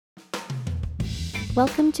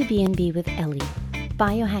Welcome to B&B with Ellie,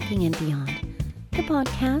 Biohacking and Beyond, the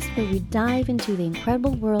podcast where we dive into the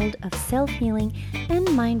incredible world of self-healing and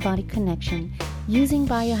mind-body connection using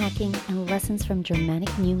biohacking and lessons from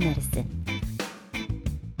Germanic New Medicine.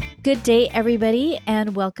 Good day, everybody,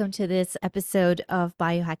 and welcome to this episode of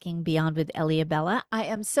Biohacking Beyond with Ellie Abella. I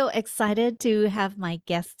am so excited to have my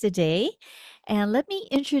guest today, and let me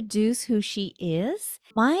introduce who she is.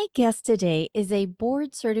 My guest today is a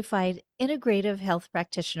board-certified integrative health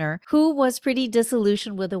practitioner who was pretty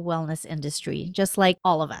disillusioned with the wellness industry, just like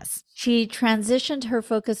all of us. She transitioned her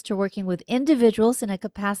focus to working with individuals in a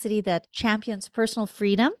capacity that champions personal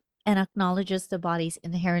freedom and acknowledges the body's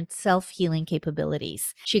inherent self-healing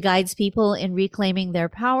capabilities. She guides people in reclaiming their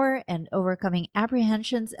power and overcoming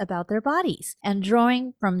apprehensions about their bodies. And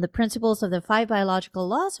drawing from the principles of the 5 biological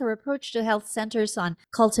laws, her approach to health centers on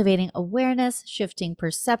cultivating awareness, shifting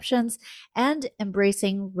perceptions, and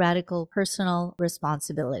embracing radical personal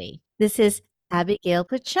responsibility. This is Abigail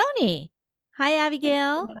Puccioni. Hi,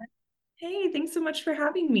 Abigail. Hey, thanks so much for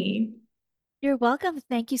having me. You're welcome.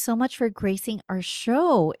 Thank you so much for gracing our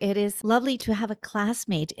show. It is lovely to have a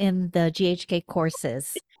classmate in the GHK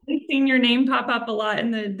courses. I've seen your name pop up a lot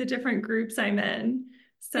in the different groups I'm in.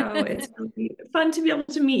 So it's really fun to be able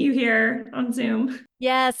to meet you here on Zoom.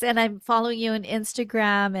 Yes, and I'm following you on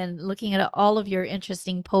Instagram and looking at all of your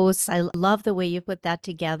interesting posts. I love the way you put that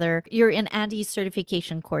together. You're in Andy's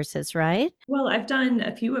certification courses, right? Well, I've done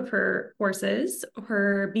a few of her courses,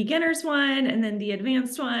 her beginners one, and then the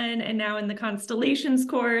advanced one, and now in the constellations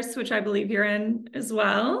course, which I believe you're in as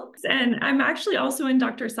well. And I'm actually also in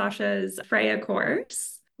Dr. Sasha's Freya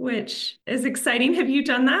course, which is exciting. Have you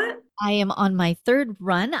done that? I am on my 3rd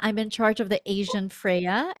run. I'm in charge of the Asian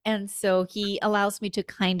Freya. And so he allows me to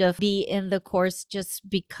kind of be in the course just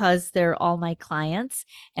because they're all my clients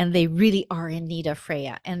and they really are in need of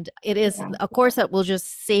Freya. And it is a course that will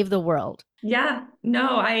just save the world. Yeah,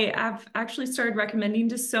 no, I've actually started recommending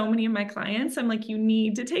to so many of my clients. I'm like, you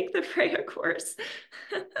need to take the Freya course.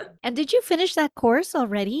 And did you finish that course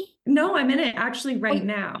already? No, I'm in it actually Oh, right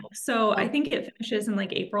now. So I oh, think it finishes in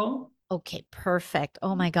like April. okay, perfect.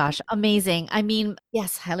 Oh my gosh, amazing. I mean,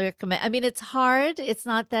 yes, highly recommend. I mean, it's hard. It's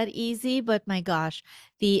not that easy, but my gosh,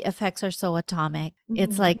 the effects are so atomic.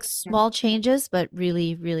 It's Mhm. like small changes, but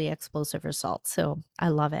really, really explosive results. So I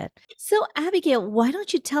love it. So, Abigail, why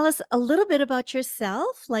don't you tell us a little bit about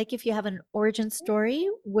yourself? Like, if you have an origin story,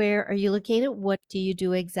 where are you located? What do you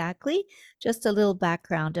do exactly? Just a little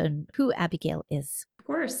background on who Abigail is. Of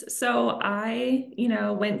course. So I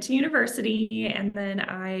went to university and then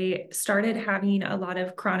I started having a lot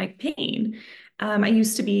of chronic pain. I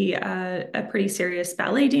used to be a pretty serious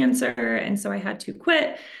ballet dancer, and so I had to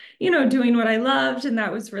quit, doing what I loved, and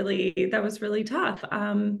that was really tough.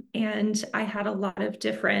 And I had a lot of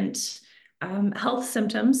different health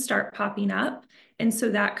symptoms start popping up. And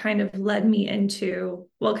so that kind of led me into,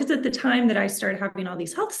 well, because at the time that I started having all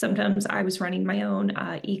these health symptoms, I was running my own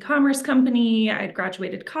e-commerce company. I had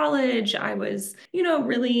graduated college. I was,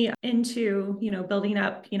 really into, building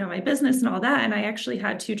up, my business and all that. And I actually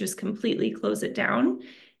had to just completely close it down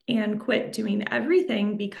and quit doing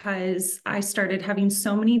everything because I started having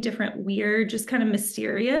so many different weird, just kind of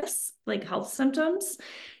mysterious like health symptoms.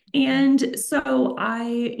 And so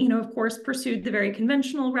I, of course, pursued the very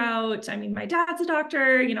conventional route. I mean, my dad's a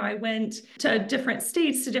doctor. I went to different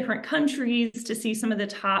states, to different countries to see some of the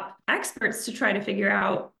top experts to try to figure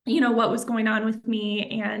out, what was going on with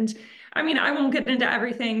me. And I mean, I won't get into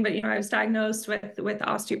everything, but, I was diagnosed with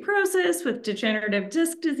osteoporosis, with degenerative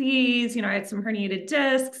disc disease. I had some herniated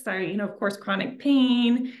discs. Of course, chronic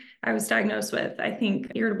pain. I was diagnosed with, I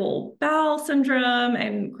think, irritable bowel syndrome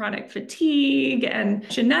and chronic fatigue and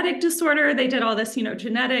genetic disorder. They did all this,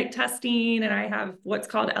 genetic testing, and I have what's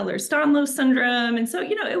called Ehlers-Danlos syndrome. And so,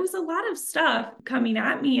 it was a lot of stuff coming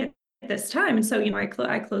at me at this time. And so,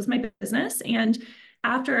 I closed my business. And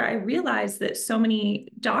after I realized that so many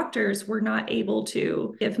doctors were not able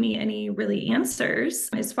to give me any really answers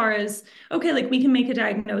as far as, okay, like we can make a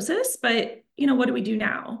diagnosis, but what do we do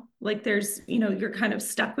now? Like there's, you're kind of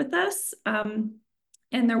stuck with this. And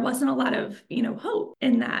there wasn't a lot of, hope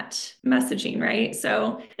in that messaging, right?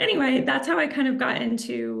 So anyway, that's how I kind of got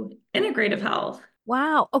into integrative health.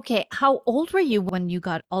 Wow. Okay. How old were you when you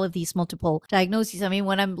got all of these multiple diagnoses? I mean,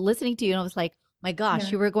 when I'm listening to you, I was like, my gosh,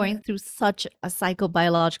 Yeah. you were going through such a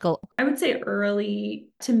psychobiological. I would say early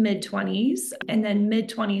to mid 20s. And then mid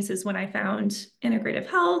 20s is when I found integrative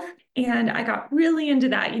health. And I got really into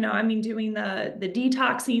that, I mean, doing the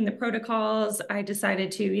detoxing, the protocols. I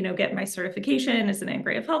decided to, get my certification as an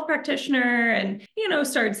integrative health practitioner and,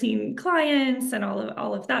 started seeing clients and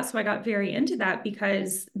all of that. So I got very into that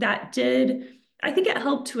because that did I think it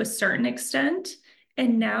helped to a certain extent.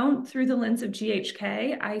 And now through the lens of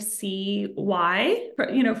GHK, I see why,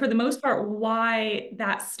 for the most part, why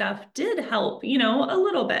that stuff did help, a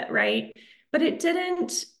little bit, right? But it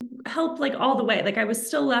didn't help like all the way. Like I was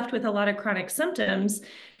still left with a lot of chronic symptoms.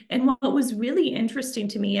 And what was really interesting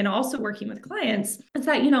to me and also working with clients is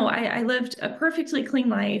that, I lived a perfectly clean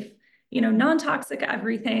life, non-toxic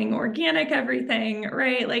everything, organic everything,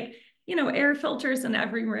 right? Like, air filters in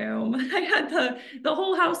every room. I had the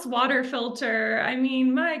whole house water filter. I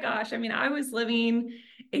mean, my gosh, I was living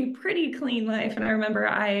a pretty clean life. And I remember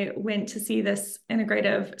I went to see this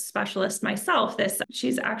integrative specialist myself.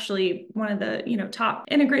 She's actually one of the, top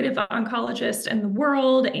integrative oncologists in the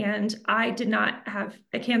world. And I did not have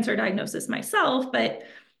a cancer diagnosis myself, but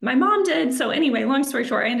my mom did. So anyway, long story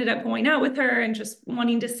short, I ended up going out with her and just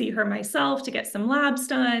wanting to see her myself to get some labs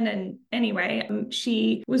done. And anyway,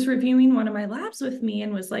 she was reviewing one of my labs with me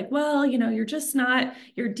and was like, well, you're just not,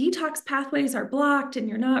 your detox pathways are blocked and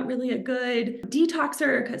you're not really a good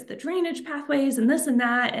detoxer because the drainage pathways and this and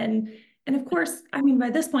that. And of course, by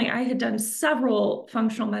this point, I had done several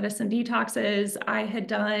functional medicine detoxes. I had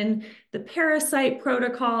done the parasite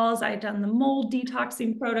protocols. I had done the mold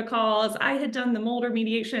detoxing protocols. I had done the mold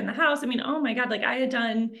remediation in the house. Oh my God, like I had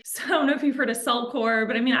done, so I don't know if you've heard of cell core,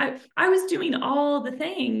 but I was doing all the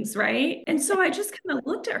things, right? And so I just kind of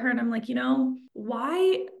looked at her and I'm like,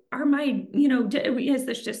 why are my, is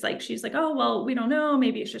this just like, she's like, oh, well, we don't know.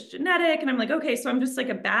 Maybe it's just genetic. And I'm like, okay, so I'm just like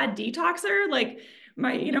a bad detoxer. Like,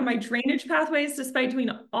 my drainage pathways, despite doing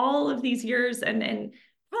all of these years and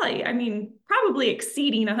probably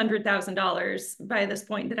exceeding $100,000 by this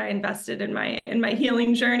point that I invested in my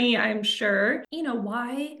healing journey, I'm sure.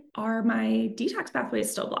 Why are my detox pathways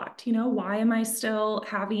still blocked? Why am I still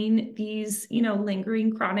having these,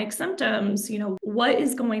 lingering chronic symptoms? What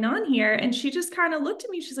is going on here? And she just kind of looked at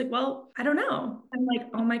me. She's like, well, I don't know. I'm like,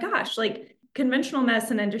 oh my gosh, like conventional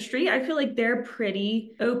medicine industry, I feel like they're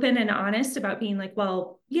pretty open and honest about being like,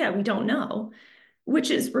 well, yeah, we don't know,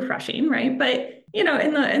 which is refreshing, right? But in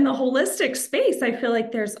the holistic space, I feel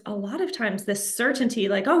like there's a lot of times this certainty,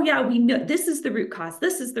 like, oh yeah, we know this is the root cause.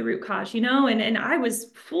 This is the root cause, and I was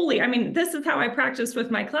fully, this is how I practice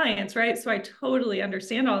with my clients, right? So I totally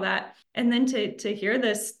understand all that. And then to hear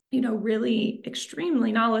this, really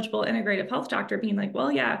extremely knowledgeable integrative health doctor being like,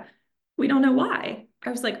 well, yeah, we don't know why.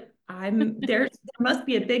 I was like, there must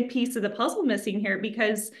be a big piece of the puzzle missing here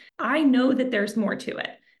because I know that there's more to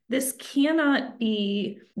it. This cannot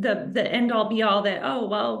be the end all be all that, oh,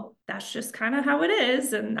 well, that's just kind of how it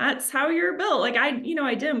is. And that's how you're built. Like I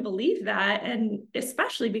didn't believe that. And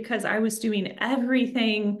especially because I was doing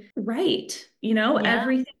everything right, Yeah.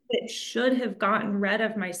 everything that should have gotten rid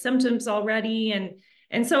of my symptoms already.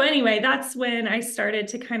 And so anyway, that's when I started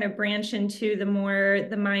to kind of branch into the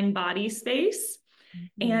mind body space.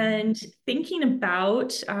 Mhm. And thinking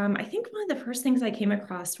about, I think one of the first things I came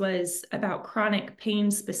across was about chronic pain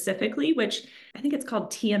specifically, which I think it's called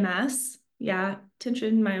TMS. Yeah,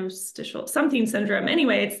 tension myostitial something syndrome.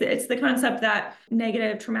 Anyway, it's the concept that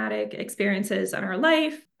negative traumatic experiences in our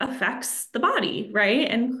life affects the body, right?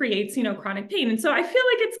 And creates, chronic pain. And so I feel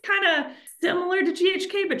like it's kind of similar to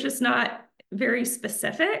GHK, but just not very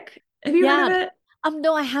specific. Have you heard of Yeah. it?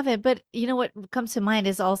 No, I haven't. But what comes to mind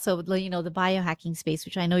is also the biohacking space,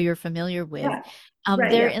 which I know you're familiar with. Yeah.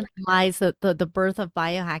 Right. Yeah. Therein lies the birth of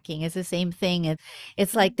biohacking. Is the same thing.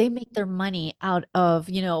 It's like they make their money out of,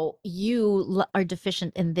 are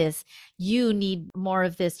deficient in this. You need more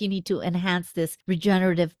of this. You need to enhance this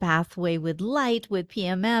regenerative pathway with light, with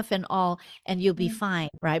PMF and all, and you'll be fine,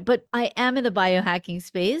 right? But I am in the biohacking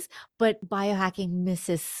space, but biohacking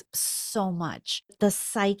misses so much. The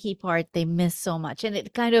psyche part, they miss so much. And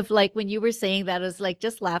it kind of like when you were saying that, I was like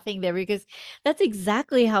just laughing there because that's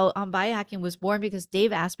exactly how biohacking was born because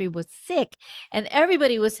Dave Asprey was sick and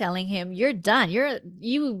everybody was telling him, you're done.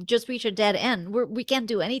 You just reached a dead end. We can't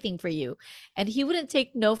do anything for you. And he wouldn't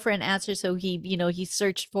take no for an answer. So he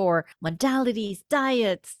searched for modalities,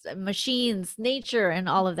 diets, machines, nature, and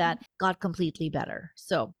all of that, got completely better.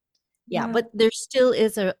 So yeah, Yeah. but there still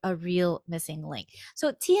is a real missing link.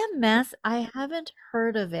 So TMS, I haven't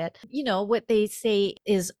heard of it. What they say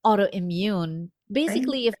is autoimmune. Right.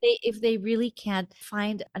 Basically, if they really can't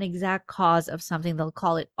find an exact cause of something, they'll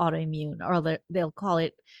call it autoimmune or they'll call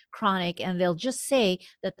it chronic, and they'll just say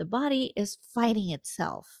that the body is fighting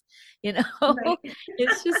itself. You know, Right.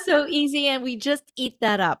 it's just so easy, and we just eat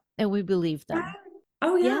that up and we believe Yeah. them.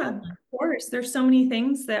 Oh Yeah. yeah, of course. There's so many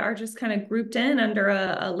things that are just kind of grouped in under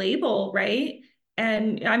a label, right?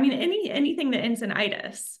 And anything that ends in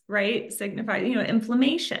itis, right, signifies,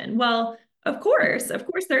 inflammation. Well, Of course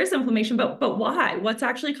there is inflammation, but why? What's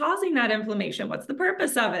actually causing that inflammation? What's the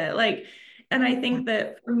purpose of it? Like, and I think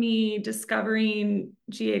that for me, discovering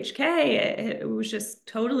GHK, it was just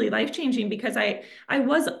totally life-changing because I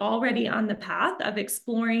was already on the path of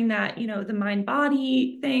exploring that, the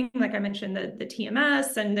mind-body thing, like I mentioned, the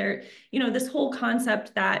TMS, and there, this whole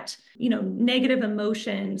concept that, negative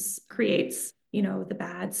emotions creates the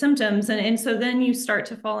bad symptoms. And so then you start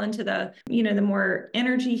to fall into the, the more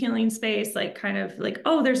energy healing space, like kind of like,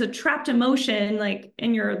 oh, there's a trapped emotion like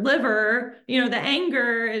in your liver, the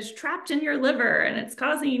anger is trapped in your liver and it's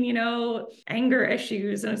causing, anger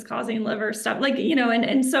issues and it's causing liver stuff. Like,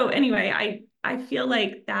 and so anyway, I feel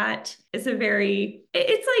like that is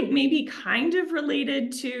it's like maybe kind of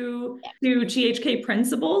related to GHK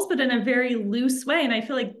principles, but in a very loose way. And I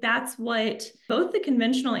feel like that's what both the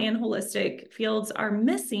conventional and holistic fields are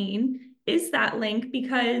missing is that link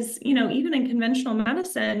because, even in conventional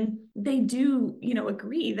medicine, they do,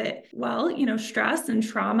 agree that, well, stress and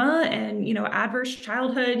trauma and, adverse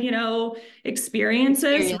childhood,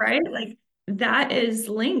 experiences, Experience. right? Like that is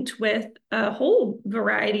linked with a whole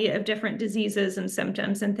variety of different diseases and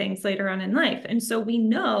symptoms and things later on in life. And so we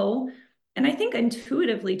know, and I think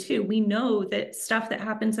intuitively too, we know that stuff that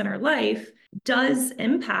happens in our life does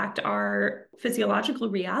impact our physiological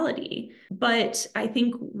reality. But I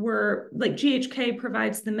think we're like GHK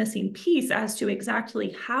provides the missing piece as to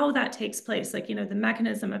exactly how that takes place, like, the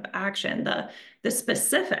mechanism of action, the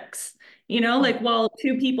specifics. Like, well,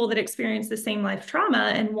 two people that experience the same life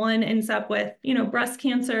trauma and one ends up with, breast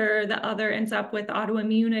cancer, the other ends up with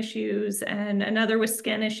autoimmune issues and another with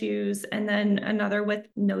skin issues, and then another with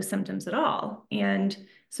no symptoms at all. And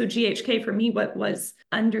so GHK for me, what was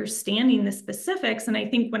understanding the specifics. And I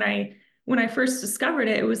think when I first discovered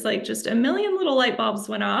it, it was like just a million little light bulbs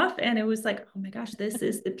went off. And it was like, oh my gosh, this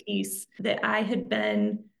is the piece that I had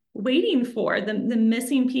been waiting for, the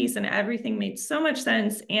missing piece, and everything made so much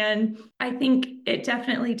sense. And I think it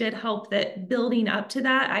definitely did help that building up to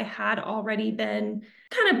that, I had already been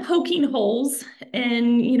kind of poking holes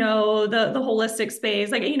in, the holistic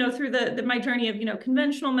space, like, through my journey of,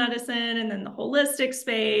 conventional medicine and then the holistic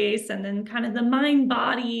space and then kind of the mind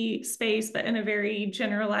body space, but in a very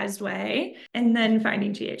generalized way. And then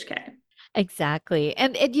finding GHK. Exactly.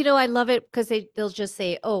 And I love it because they'll just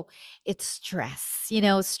say, "Oh, it's stress."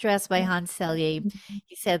 Stress by Hans Selye.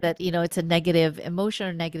 He said that, it's a negative emotion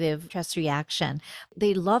or negative stress reaction.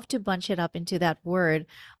 They love to bunch it up into that word,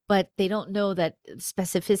 but they don't know that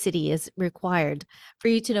specificity is required for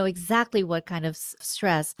you to know exactly what kind of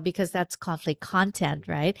stress, because that's conflict content,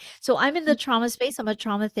 right? So I'm in the trauma space. I'm a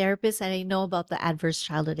trauma therapist and I know about the adverse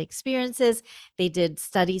childhood experiences. They did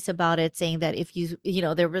studies about it saying that if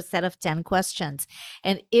there were a set of 10 questions,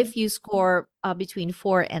 and if you score between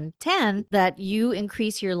 4 and 10, that you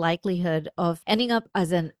increase your likelihood of ending up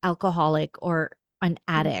as an alcoholic or an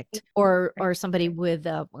addict or somebody with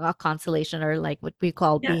a constellation, or like what we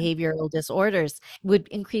call Yeah. behavioral disorders, would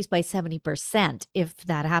increase by 70% if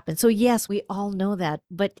that happens. So yes, we all know that,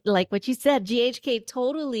 but like what you said, GHK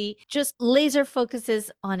totally just laser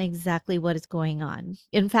focuses on exactly what is going on.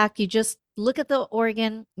 In fact, you just look at the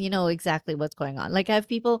organ, you know exactly what's going on. Like I have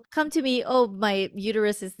people come to me, oh, my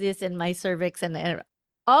uterus is this and my cervix, and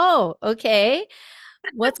oh, okay,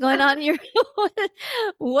 what's going on in your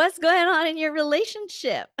what's going on in your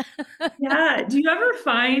relationship? Yeah. Do you ever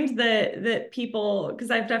find that people, because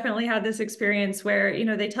I've definitely had this experience where,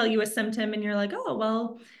 they tell you a symptom and you're like,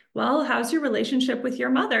 oh, well, how's your relationship with your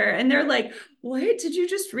mother? And they're like, what? Did you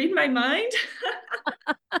just read my mind?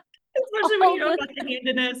 Especially when you All know the about the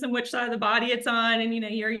handedness and which side of the body it's on, and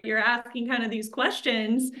you're asking kind of these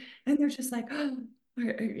questions, and they're just like, oh,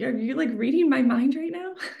 are you like reading my mind right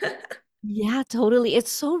now? Yeah, totally.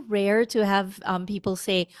 It's so rare to have people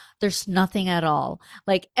say there's nothing at all.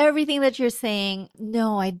 Like everything that you're saying,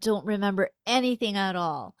 no, I don't remember anything at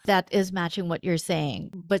all that is matching what you're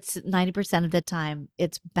saying. But 90% of the time,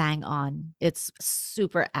 it's bang on. It's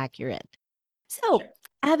super accurate. So, Sure.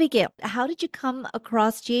 Abigail, how did you come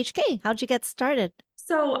across GHK? How did you get started?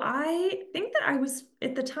 So I think that I was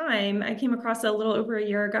at the time I came across it a little over a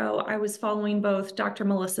year ago. I was following both Dr.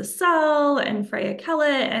 Melissa Sell and Freya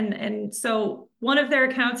Kellett, and so one of their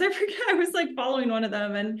accounts, I forget, I was like following one of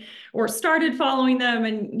them and or started following them,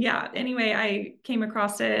 and yeah. Anyway, I came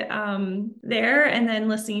across it there, and then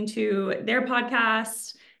listening to their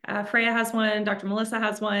podcast. Freya has one, Dr. Melissa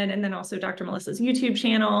has one, and then also Dr. Melissa's YouTube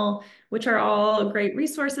channel, which are all great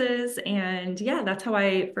resources. And yeah, that's how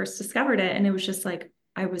I first discovered it. And it was just like,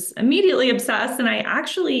 I was immediately obsessed, and I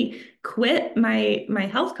actually quit my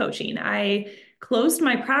health coaching. I closed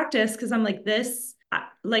my practice because I'm like, this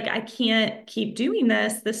like I can't keep doing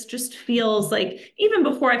this. This just feels like, even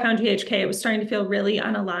before I found GHK, it was starting to feel really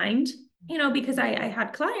unaligned, because I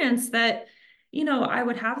had clients that, I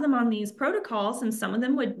would have them on these protocols, and some of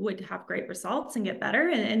them would have great results and get better,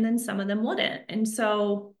 and then some of them wouldn't. And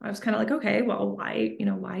so I was kind of like, okay, well,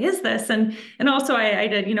 why is this? And also I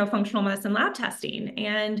did, functional medicine lab testing.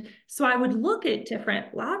 And so I would look at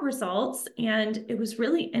different lab results, and it was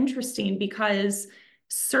really interesting because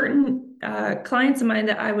certain clients of mine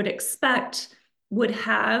that I would expect would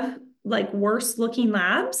have like worse looking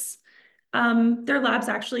labs, their labs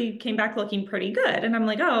actually came back looking pretty good. And I'm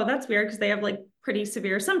like, oh, that's weird, because they have like pretty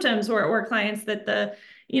severe symptoms, or clients that the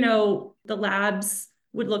labs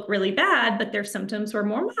would look really bad, but their symptoms were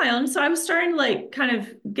more mild. And so I was starting to like kind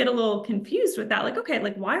of get a little confused with that. Like, okay,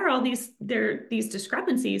 like why are all these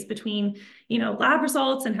discrepancies between, lab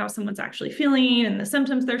results and how someone's actually feeling and the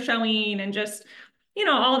symptoms they're showing, and just,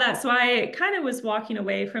 all that. So I kind of was walking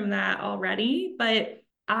away from that already, but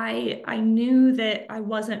I knew that I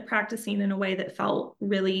wasn't practicing in a way that felt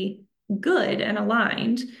really good and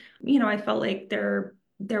aligned. I felt like there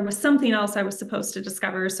was something else I was supposed to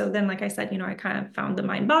discover. So then, like I said, I kind of found the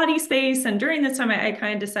mind body space. And during this time, I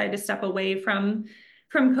kind of decided to step away from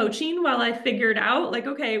coaching while I figured out, like,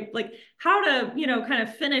 okay, like how to, kind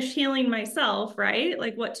of finish healing myself, right?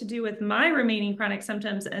 Like what to do with my remaining chronic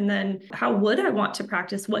symptoms. And then how would I want to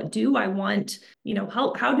practice? What do I want,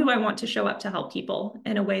 help? How do I want to show up to help people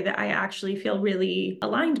in a way that I actually feel really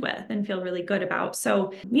aligned with and feel really good about?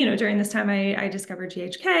 So, during this time, I discovered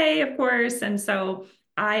GHK, of course. And so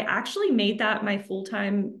I actually made that my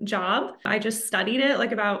full-time job. I just studied it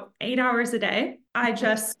like about 8 hours a day. I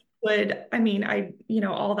just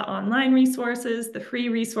all the online resources, the free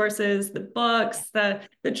resources, the books, the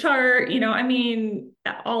chart,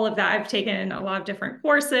 all of that. I've taken a lot of different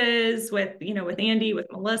courses with Andy, with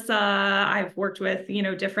Melissa. I've worked with,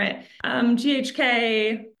 different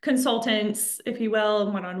GHK consultants, if you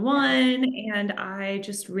will, one-on-one. And I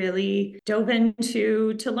just really dove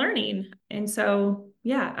into learning. And so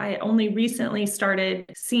yeah, I only recently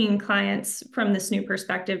started seeing clients from this new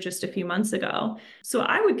perspective just a few months ago. So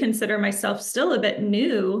I would consider myself still a bit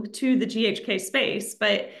new to the GHK space,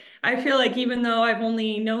 but I feel like even though I've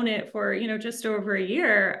only known it for, just over a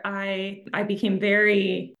year, I became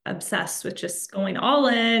very obsessed with just going all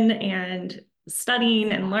in and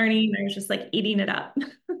studying and learning. I was just like eating it up.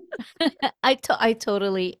 I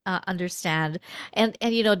totally understand. And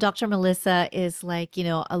Dr. Melissa is like,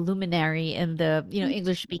 a luminary in the,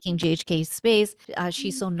 English speaking GHK space.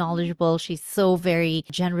 She's so knowledgeable. She's so very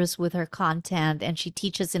generous with her content, and she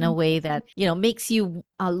teaches in a way that, makes you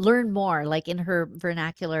learn more, like in her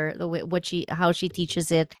vernacular, the way how she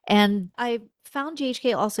teaches it. And I found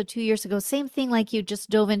GHK also 2 years ago. Same thing, like you just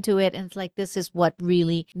dove into it, and it's like, this is what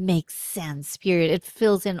really makes sense, period. It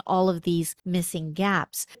fills in all of these missing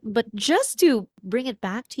gaps. But just to bring it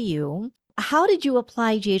back to you, how did you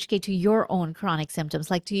apply GHK to your own chronic symptoms,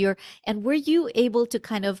 like and were you able to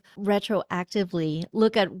kind of retroactively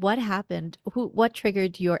look at what happened, what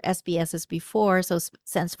triggered your SBSs before, so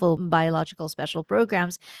senseful biological special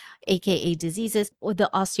programs, aka diseases, or the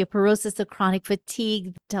osteoporosis, the chronic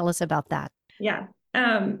fatigue? Tell us about that. Yeah.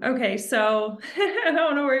 Okay. So I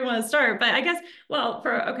don't know where you want to start, but I guess, well,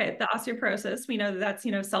 the osteoporosis, we know that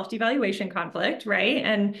that's, self-devaluation conflict, right?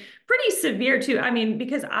 And pretty severe too. I mean,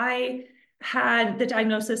 because I had the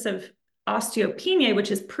diagnosis of osteopenia,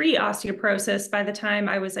 which is pre-osteoporosis, by the time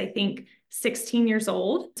I was, I think, 16 years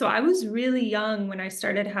old. So I was really young when I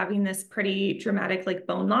started having this pretty dramatic like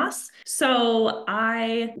bone loss. So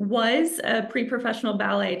I was a pre-professional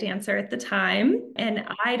ballet dancer at the time. And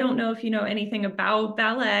I don't know if you know anything about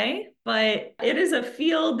ballet, but it is a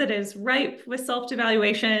field that is ripe with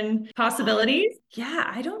self-devaluation possibilities. Yeah,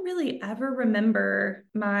 I don't really ever remember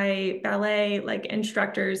my ballet like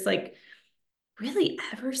instructors like really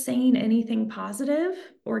ever saying anything positive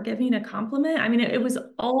or giving a compliment. I mean, it was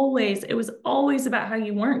always about how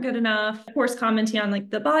you weren't good enough. Of course, commenting on like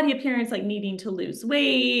the body appearance, like needing to lose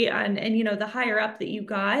weight, and the higher up that you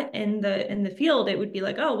got in the field, it would be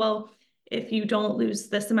like, oh, well, if you don't lose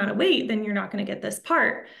this amount of weight, then you're not going to get this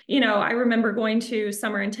part. I remember going to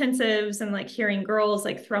summer intensives and like hearing girls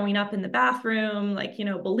like throwing up in the bathroom, like,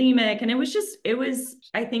 bulimic. And it was,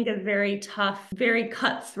 I think, a very tough, very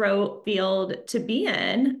cutthroat field to be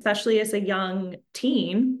in, especially as a young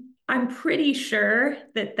teen. I'm pretty sure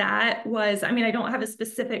that was, I mean, I don't have a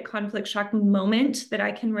specific conflict shock moment that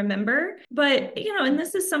I can remember, but, and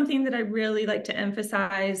this is something that I really like to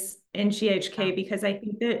emphasize in GHK, because I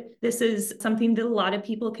think that this is something that a lot of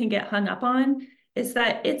people can get hung up on, is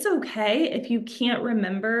that it's okay if you can't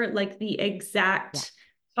remember like the exact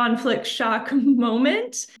conflict shock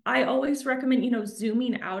moment, I always recommend,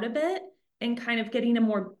 zooming out a bit and kind of getting a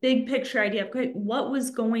more big picture idea of, okay, what was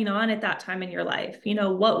going on at that time in your life?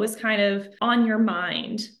 What was kind of on your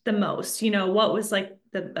mind the most? What was like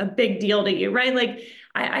a big deal to you, right? Like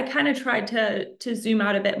I kind of tried to zoom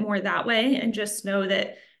out a bit more that way and just know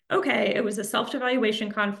that, okay, it was a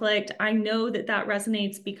self-evaluation conflict. I know that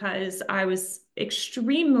resonates because I was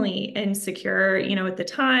extremely insecure, at the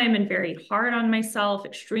time, and very hard on myself,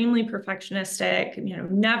 extremely perfectionistic,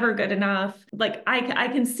 never good enough. Like I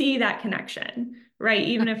can see that connection, right?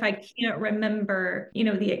 Even if I can't remember,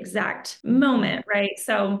 the exact moment, right?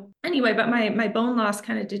 So anyway, but my bone loss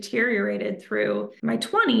kind of deteriorated through my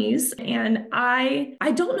 20s, and I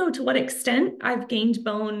don't know to what extent I've gained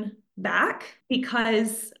bone back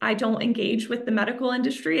because I don't engage with the medical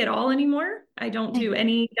industry at all anymore. I don't do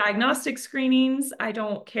any diagnostic screenings. I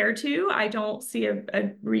don't care to. I don't see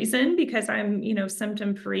a reason because I'm,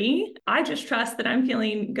 symptom free. I just trust that I'm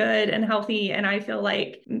feeling good and healthy. And I feel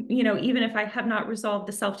like, even if I have not resolved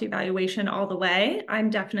the self-evaluation all the way, I'm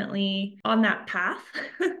definitely on that path.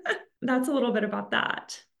 That's a little bit about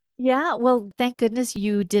that. Yeah, well, thank goodness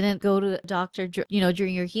you didn't go to a doctor,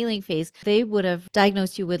 during your healing phase. They would have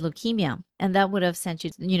diagnosed you with leukemia, and that would have sent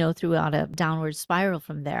you, throughout a downward spiral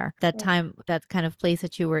from there. That time, that kind of place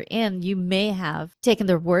that you were in, you may have taken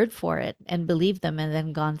their word for it and believed them and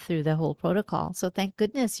then gone through the whole protocol. So thank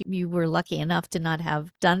goodness you were lucky enough to not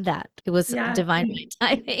have done that. It was Yeah. divine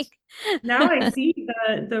timing. Now I see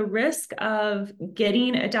the risk of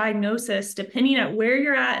getting a diagnosis, depending on where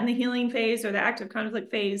you're at in the healing phase or the active conflict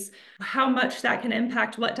phase, how much that can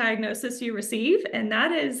impact what diagnosis you receive. And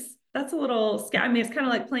that's a little scary. I mean, it's kind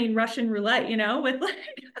of like playing Russian roulette, with like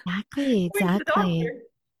Exactly, going to the exactly. doctor.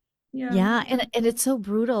 Yeah. Yeah, and it's so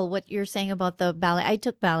brutal what you're saying about the ballet. I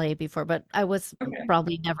took ballet before, but I was Okay.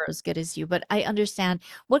 probably never as good as you. But I understand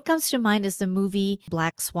what comes to mind is the movie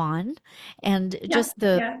Black Swan, and Yeah. just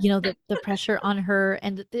the Yeah. the pressure on her,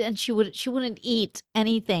 and she wouldn't eat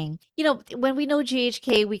anything. When we know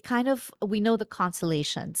GHK, we know the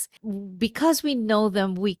consolations. Because we know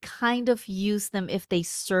them, we kind of use them if they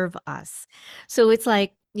serve us. So it's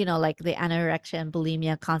like, like the anorexia and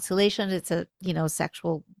bulimia constellation, it's a,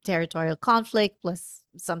 sexual territorial conflict plus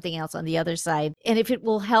something else on the other side. And if it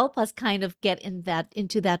will help us kind of get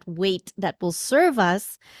into that weight that will serve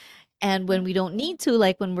us, and when we don't need to,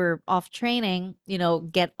 like when we're off training,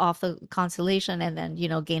 get off the constellation and then,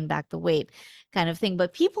 gain back the weight kind of thing.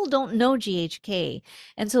 But people don't know GHK.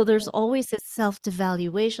 And so there's always this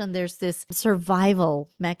self-devaluation. There's this survival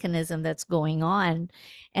mechanism that's going on.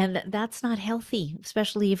 And that's not healthy,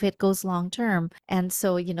 especially if it goes long term. And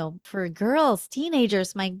so, for girls,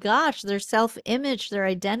 teenagers, my gosh, their self-image, their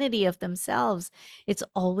identity of themselves, it's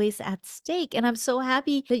always at stake. And I'm so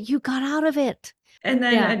happy that you got out of it. And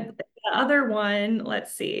then Yeah. the other one,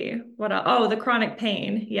 let's see, the chronic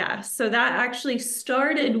pain. Yeah. So that actually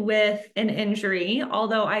started with an injury,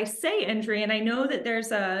 although I say injury, and I know that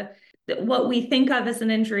that what we think of as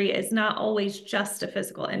an injury is not always just a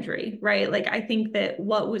physical injury, right? Like I think that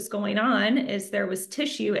what was going on is there was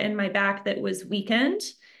tissue in my back that was weakened.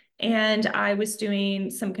 And I was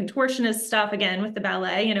doing some contortionist stuff again with the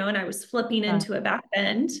ballet, and I was flipping into a back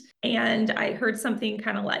bend, and I heard something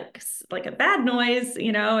kind of like a bad noise,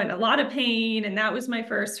 and a lot of pain. And that was my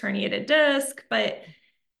first herniated disc. But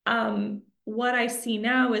what I see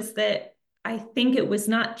now is that I think it was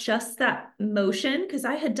not just that motion, because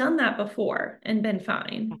I had done that before and been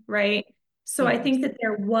fine, right? So I think that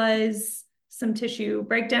there was some tissue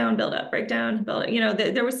breakdown, build up, breakdown, build up.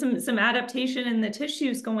 There was some adaptation in the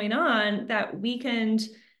tissues going on that weakened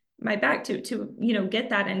my back to get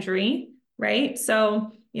that injury, right?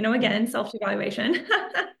 So, again, self-evaluation.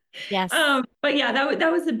 Yes. But yeah,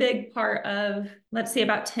 that was a big part of, let's say,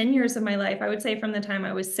 about 10 years of my life. I would say from the time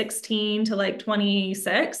I was 16 to like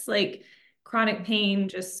 26, like chronic pain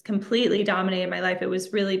just completely dominated my life. It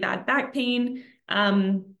was really bad back pain.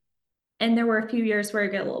 And there were a few years where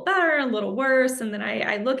it got a little better, a little worse. And then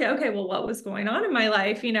I look at, okay, well, what was going on in my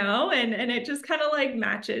life, and it just kind of like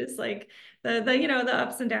matches like the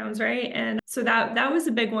ups and downs, right? And so that was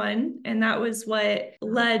a big one. And that was what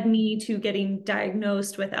led me to getting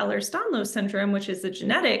diagnosed with Ehlers-Danlos syndrome, which is a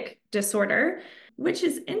genetic disorder, which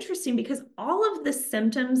is interesting because all of the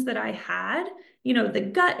symptoms that I had,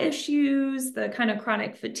 the gut issues, the kind of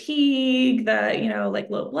chronic fatigue, like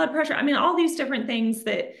low blood pressure. I mean, all these different things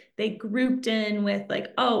that they grouped in with like,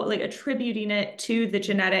 oh, like attributing it to the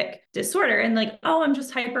genetic disorder and like, oh, I'm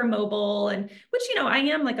just hypermobile. And which, I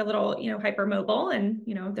am like a little, hypermobile, and,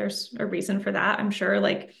 there's a reason for that. I'm sure,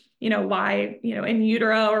 like, why, in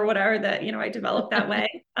utero or whatever that, I developed that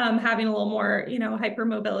way. having a little more,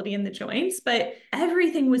 hypermobility in the joints, but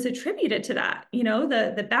everything was attributed to that,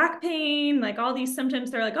 the back pain, like all these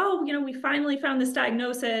symptoms. They're like, oh, we finally found this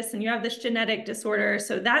diagnosis and you have this genetic disorder.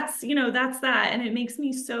 So that's that. And it makes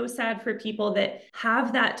me so sad for people that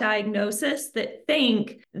have that diagnosis, that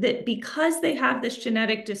think that because they have this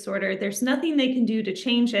genetic disorder, there's nothing they can do to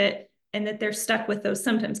change it, and that they're stuck with those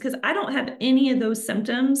symptoms. Because I don't have any of those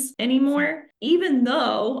symptoms anymore, even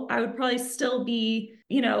though I would probably still be,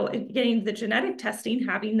 getting the genetic testing,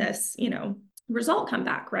 having this, result come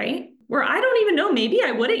back, right? Where I don't even know, maybe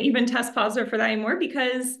I wouldn't even test positive for that anymore,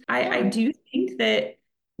 because I do think that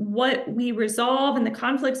what we resolve and the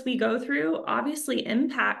conflicts we go through obviously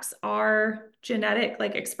impacts our genetic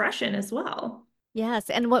expression as well. Yes.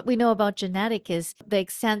 And what we know about genetic is the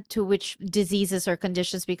extent to which diseases or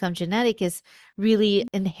conditions become genetic is really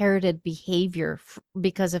inherited behavior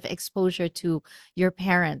because of exposure to your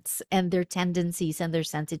parents and their tendencies and their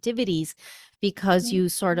sensitivities. Because you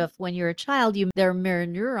sort of, when you're a child, there are mirror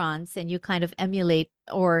neurons and you kind of emulate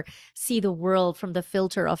or see the world from the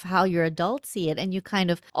filter of how your adults see it. And you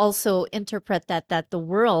kind of also interpret that the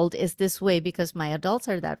world is this way because my adults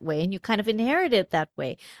are that way. And you kind of inherit it that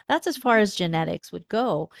way. That's as far as genetics would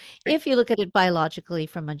go. If you look at it biologically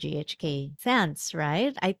from a GHK sense,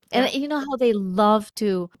 right? And you know how they love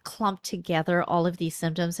to clump together all of these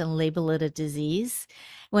symptoms and label it a disease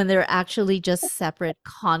when they're actually just separate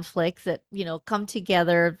conflicts that, come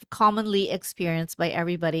together, commonly experienced by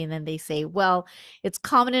everybody. And then they say, well, it's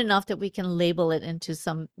common enough that we can label it into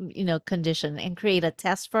some, condition and create a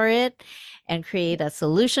test for it and create a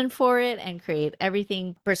solution for it and create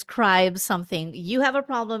everything, prescribe something. You have a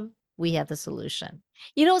problem, we have the solution.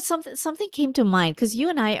 Something came to mind because you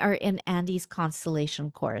and I are in Andy's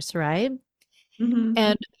constellation course, right? Mm-hmm.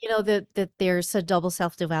 And that there's a double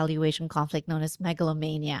self-devaluation conflict known as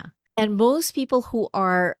megalomania. And most people who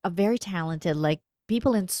are very talented, like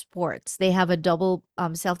people in sports, they have a double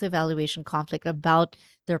self-evaluation conflict about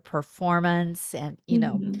their performance and,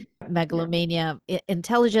 megalomania,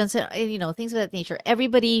 intelligence, and, things of that nature.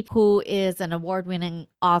 Everybody who is an award-winning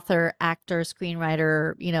author, actor,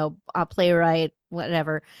 screenwriter, playwright,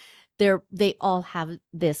 whatever, they all have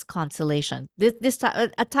this constellation, this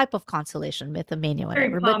type, a type of constellation, mythomania,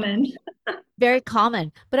 whatever. Very common. But very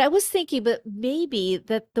common. But I was thinking, but maybe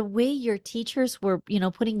that the way your teachers were,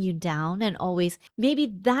 putting you down and always,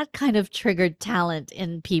 maybe that kind of triggered talent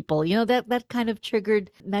in people, that kind of triggered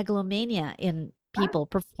megalomania in people,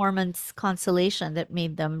 performance constellation that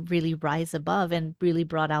made them really rise above and really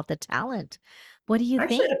brought out the talent. What do you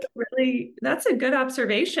Actually, think? that's a good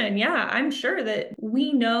observation. Yeah, I'm sure that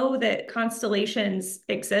we know that constellations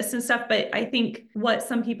exist and stuff, but I think what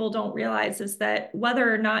some people don't realize is that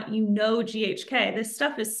whether or not GHK, this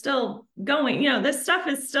stuff is still going, this stuff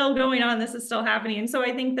is still going on, this is still happening. And so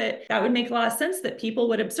I think that would make a lot of sense that people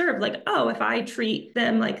would observe, like, oh, if I treat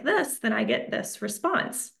them like this, then I get this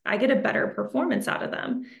response. I get a better performance out of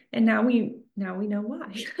them. And now we know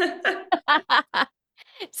why.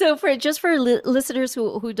 So for listeners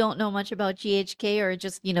who don't know much about GHK or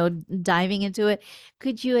just, diving into it,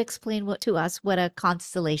 could you explain to us what a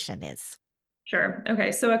constellation is? Sure.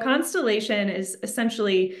 Okay. So a constellation is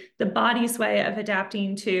essentially the body's way of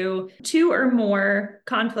adapting to two or more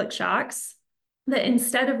conflict shocks, that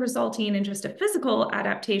instead of resulting in just a physical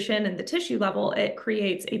adaptation in the tissue level, it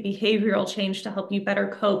creates a behavioral change to help you better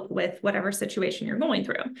cope with whatever situation you're going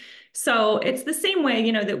through. So it's the same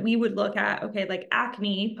way, that we would look at, okay, like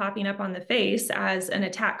acne popping up on the face as an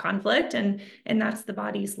attack conflict. And that's the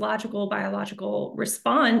body's logical, biological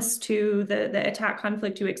response to the attack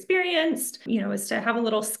conflict you experienced, is to have a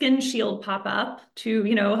little skin shield pop up to,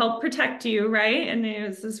 help protect you, right? And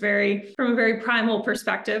this is from a very primal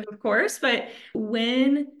perspective, of course, but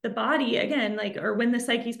when the body, again, or when the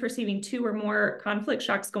psyche is perceiving two or more conflict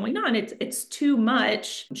shocks going on, it's too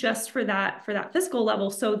much just for that physical level.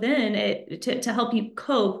 So then to help you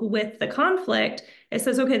cope with the conflict, it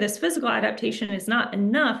says, okay, this physical adaptation is not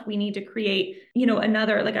enough. We need to create,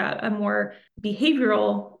 another, like a more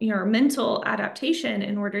behavioral, or mental adaptation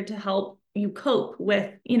in order to help you cope with,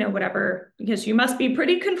 whatever, because you must be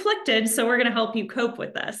pretty conflicted. So we're going to help you cope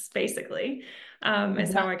with this, basically,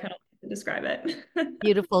 is how I kind of describe it.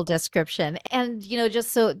 Beautiful description. And,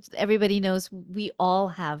 just so everybody knows, we all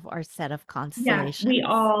have our set of Yeah, constellations.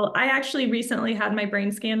 I actually recently had my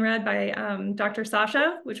brain scan read by Dr.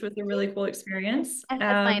 Sasha, which was a really cool experience. I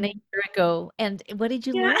had mine a year ago. And what did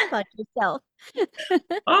you learn about yourself?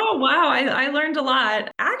 Oh, wow. I learned a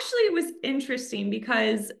lot. Actually, it was interesting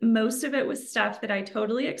because most of it was stuff that I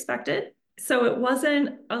totally expected. So it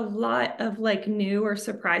wasn't a lot of like new or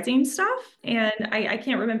surprising stuff. And I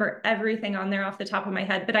can't remember everything on there off the top of my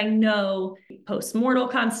head, but I know post-mortal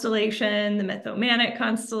constellation, the mythomanic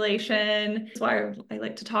constellation. That's why I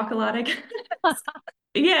like to talk a lot, I guess.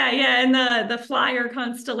 Yeah, yeah, and the flyer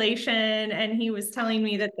constellation. And he was telling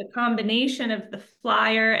me that the combination of the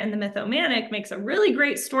flyer and the mythomanic makes a really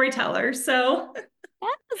great storyteller. So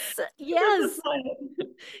Yes, this is yes. why,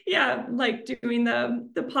 yeah, like doing the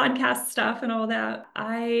podcast stuff and all that.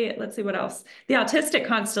 Let's see what else. The autistic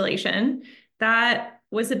constellation, that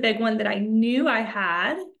was a big one that I knew I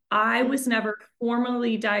had. I was never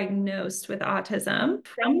formally diagnosed with autism.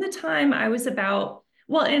 From the time I was about,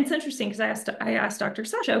 well, and it's interesting because I asked Dr.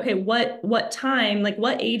 Sasha, okay, what time, like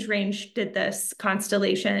what age range did this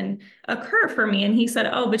constellation occur for me? And he said,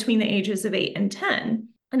 oh, between the ages of 8 and 10.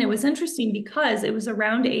 And it was interesting because it was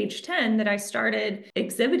around age 10 that I started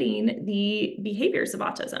exhibiting the behaviors of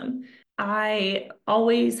autism. I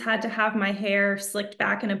always had to have my hair slicked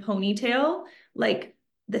back in a ponytail, like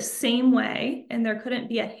the same way, and there couldn't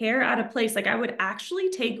be a hair out of place. Like I would actually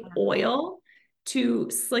take oil to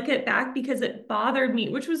slick it back because it bothered me,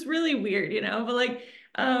 which was really weird, but like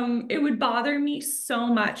it would bother me so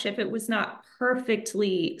much if it was not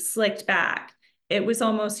perfectly slicked back. It was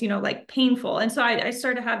almost, like painful. And so I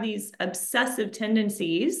started to have these obsessive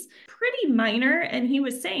tendencies, pretty minor. And he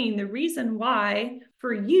was saying the reason why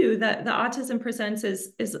for you that the autism presents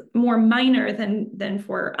is more minor than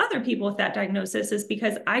for other people with that diagnosis is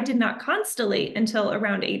because I did not constellate until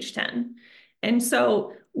around age 10. And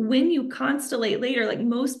so when you constellate later, like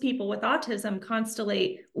most people with autism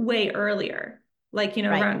constellate way earlier, like, Right,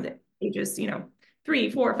 around the ages,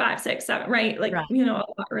 3, 4, 5, 6, 7, right? Like, right. a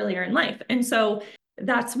lot earlier in life. And so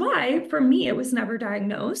that's why for me, it was never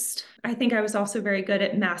diagnosed. I think I was also very good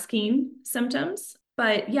at masking symptoms.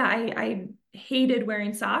 But yeah, I hated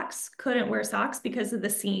wearing socks, couldn't wear socks because of the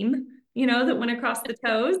seam, that went across the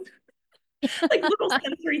toes, like little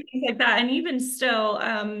sensory things like that. And even still,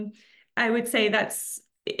 I would say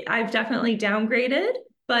I've definitely downgraded,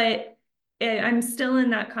 but I'm still in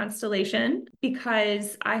that constellation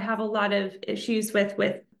because I have a lot of issues with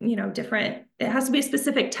different. It has to be a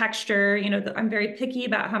specific texture. I'm very picky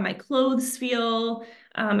about how my clothes feel,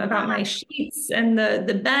 about Ah, my sheets and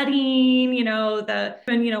the bedding.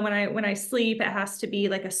 And when I sleep, it has to be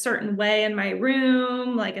like a certain way in my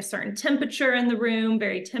room, like a certain temperature in the room,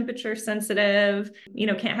 very temperature sensitive.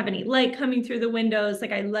 Can't have any light coming through the windows.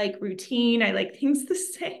 Like I like routine. I like things the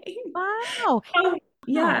same. wow. Oh, Wow.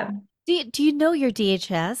 yeah. Do you know your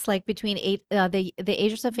DHS? Like between the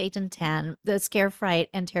ages of 8 and 10, the scare, fright,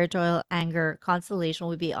 and territorial anger constellation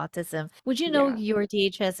would be autism. Would you know Yeah. your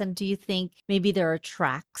DHS, and do you think maybe there are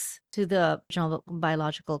tracks to the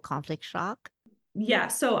biological conflict shock? Yeah,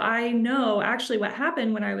 so I know actually what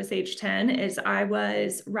happened when I was age 10 is I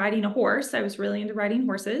was riding a horse. I was really into riding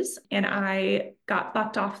horses and I got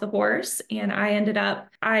bucked off the horse and I landed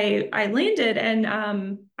and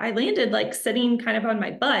I landed like sitting kind of on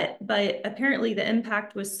my butt, but apparently the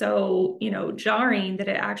impact was so, jarring that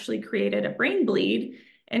it actually created a brain bleed.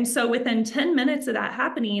 And so within 10 minutes of that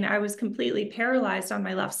happening, I was completely paralyzed on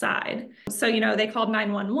my left side. So, they called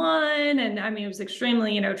 911 and I mean, it was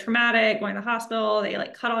extremely, traumatic, going to the hospital. They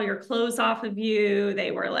like cut all your clothes off of you.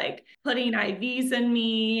 They were like putting IVs in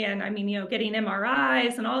me and I mean, getting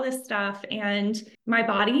MRIs and all this stuff. And my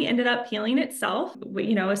body ended up healing itself,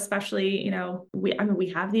 especially, we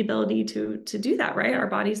have the ability to do that, right? Our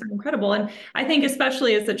bodies are incredible. And I think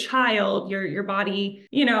especially as a child, your body,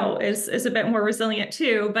 is a bit more resilient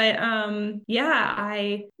too. But yeah,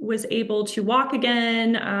 I was able to walk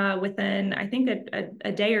again within I think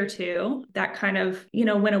a day or two. That kind of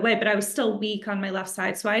went away, but I was still weak on my left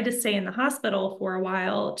side, so I had to stay in the hospital for a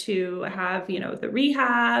while to have the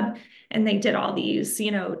rehab. And they did all these,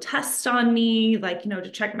 tests on me, like,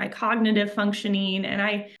 to check my cognitive functioning. And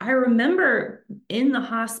I remember in the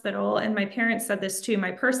hospital, and my parents said this too,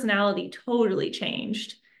 my personality totally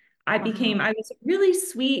changed. I Wow. was a really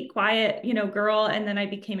sweet, quiet, girl. And then I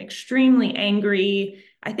became extremely angry.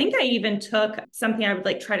 I think I even took something, I would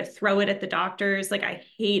like try to throw it at the doctors. Like I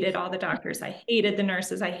hated all the doctors. I hated the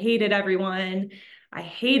nurses. I hated everyone. I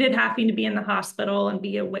hated having to be in the hospital and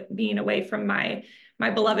being away from my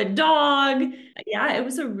beloved dog. Yeah, it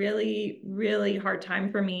was a really, really hard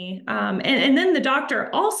time for me. And then the doctor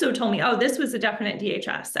also told me, oh, this was a definite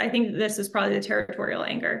DHS. I think this is probably the territorial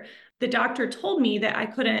anger. The doctor told me that I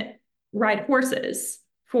couldn't ride horses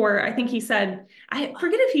I think he said, I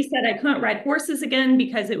forget if he said I couldn't ride horses again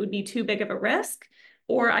because it would be too big of a risk,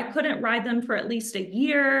 or I couldn't ride them for at least a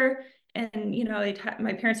year. And,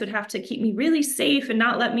 my parents would have to keep me really safe and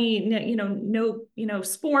not let me, no,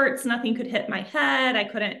 sports, nothing could hit my head. I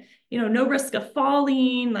couldn't, no risk of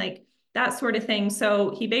falling, like that sort of thing.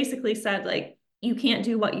 So he basically said, like, you can't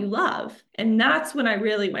do what you love. And that's when I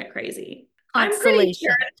really went crazy. I'm pretty sure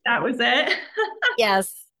Constellation. that was it.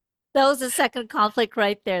 Yes. That was the second conflict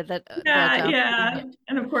right there that putting Yeah. it.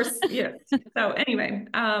 And of course, yeah. So anyway,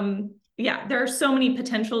 yeah, there are so many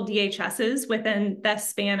potential DHSs within the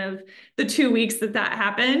span of the 2 weeks that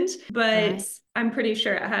happened, but Right. I'm pretty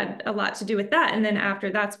sure it had a lot to do with that. And then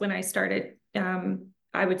after that's when I started,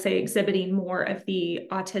 I would say, exhibiting more of the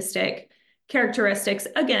autistic characteristics.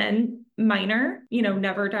 Again, minor,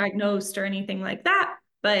 never diagnosed or anything like that.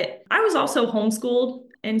 But I was also homeschooled.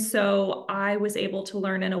 And so I was able to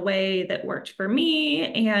learn in a way that worked for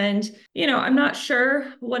me. And, I'm not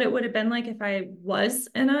sure what it would have been like if I was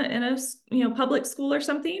in a public school or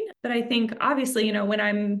something. But I think obviously, when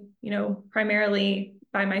I'm, primarily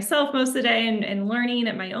by myself most of the day and learning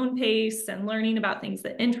at my own pace and learning about things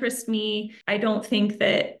that interest me, I don't think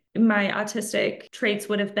that my autistic traits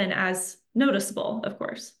would have been as noticeable, of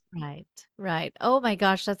course. Right. Right. Oh my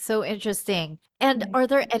gosh, that's so interesting. And Right. are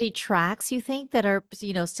there any tracks you think that are,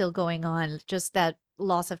 still going on? Just that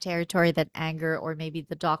loss of territory, that anger, or maybe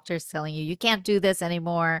the doctor's telling you can't do this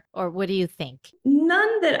anymore? Or what do you think?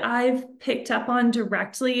 None that I've picked up on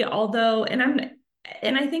directly, although, and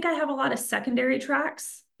I think I have a lot of secondary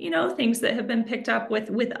tracks, things that have been picked up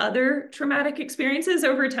with other traumatic experiences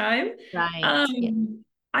over time. Right. Yeah. Um,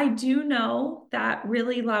 I do know that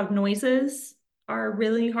really loud noises are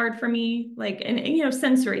really hard for me, like, and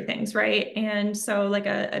sensory things, right? And so like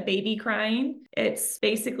a baby crying, it's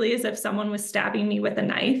basically as if someone was stabbing me with a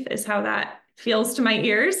knife, is how that feels to my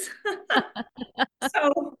ears.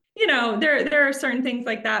 So, there are certain things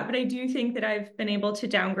like that, but I do think that I've been able to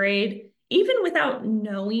downgrade even without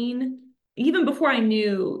knowing, even before I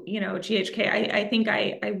knew, GHK. I think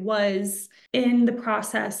I was in the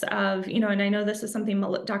process of, and I know this is something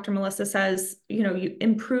Dr. Melissa says, you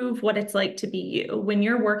improve what it's like to be you. When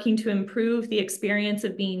you're working to improve the experience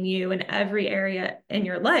of being you in every area in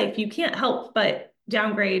your life, you can't help but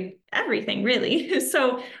downgrade everything, really.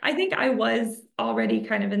 So I think I was already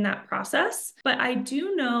kind of in that process, but I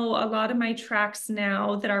do know a lot of my tracks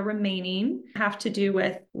now that are remaining have to do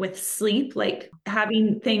with sleep, like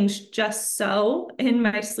having things just so in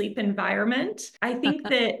my sleep environment. I think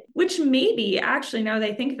that, which maybe actually now that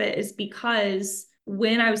I think of it, is because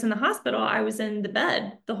when I was in the hospital, I was in the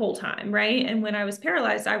bed the whole time, right? And when I was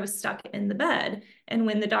paralyzed, I was stuck in the bed. And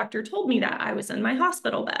when the doctor told me that, I was in my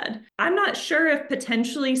hospital bed. I'm not sure if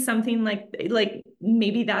potentially something like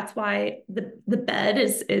maybe that's why the bed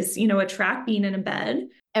is a track, being in a bed.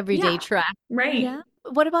 Everyday Yeah, track. right. Yeah.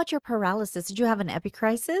 What about your paralysis? Did you have an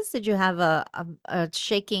epicrisis? Did you have a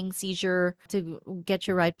shaking seizure to get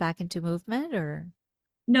you right back into movement, or?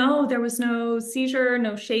 No, there was no seizure,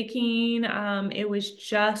 no shaking. It was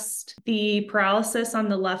just the paralysis on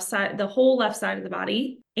the left side, the whole left side of the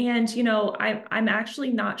body. And, I'm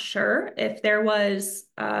actually not sure if there was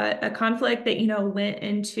a conflict that, went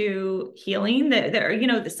into healing, that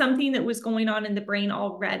there, something that was going on in the brain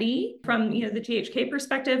already from, the GHK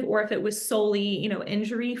perspective, or if it was solely,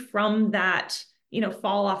 injury from that,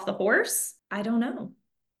 fall off the horse. I don't know.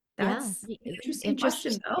 Yeah, That's an interesting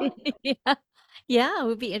question, interesting. though. Yeah. Yeah, it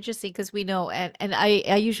would be interesting because we know, and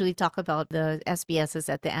I usually talk about the SBSs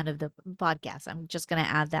at the end of the podcast. I'm just going to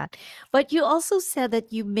add that. But you also said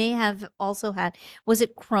that you may have also had, was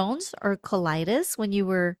it Crohn's or colitis when you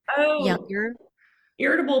were Oh, younger?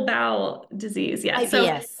 irritable bowel disease. Yeah. So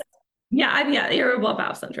IBS. yeah, irritable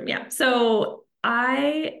bowel syndrome. Yeah. So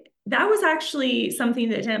that was actually something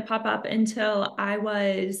that didn't pop up until I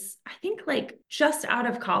was, I think, like just out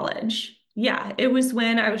of college. Yeah, it was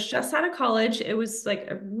when I was just out of college. It was like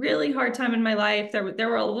a really hard time in my life. There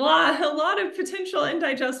were a lot of potential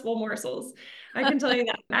indigestible morsels. I can tell you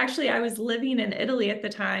that. Actually, I was living in Italy at the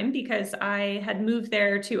time because I had moved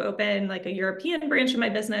there to open like a European branch of my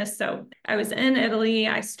business. So I was in Italy.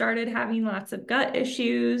 I started having lots of gut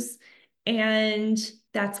issues. And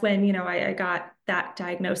that's when, I got that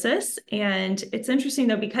diagnosis. And it's interesting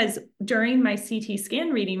though, because during my CT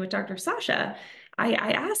scan reading with Dr. Sasha,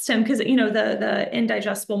 I asked him, because, the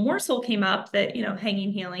indigestible morsel came up that,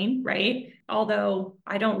 hanging healing, right? Although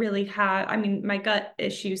I don't really have, I mean, my gut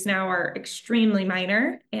issues now are extremely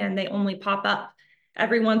minor and they only pop up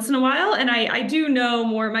every once in a while. And I do know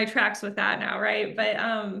more of my tracks with that now, right? But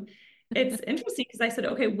it's interesting because I said,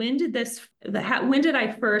 okay, when did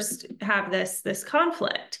I first have this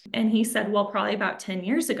conflict? And he said, well, probably about 10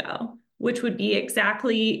 years ago. which would be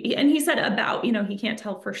exactly, and he said about, he can't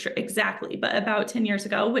tell for sure exactly, but about 10 years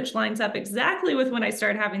ago, which lines up exactly with when I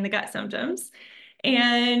started having the gut symptoms.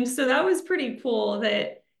 And so that was pretty cool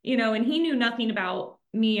that, and he knew nothing about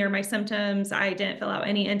me or my symptoms. I didn't fill out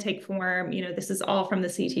any intake form. This is all from the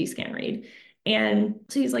CT scan read. And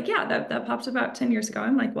so he's like, yeah, that popped about 10 years ago.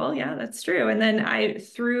 I'm like, well, yeah, that's true. And then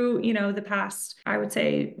through, the past, I would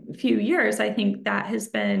say few years, I think that has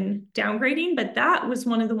been downgrading, but that was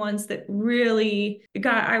one of the ones that really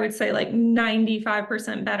got, I would say like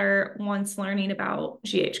 95% better once learning about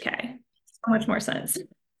GHK. So much more sense.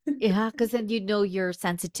 Yeah, because then you know your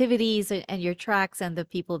sensitivities and your tracks and the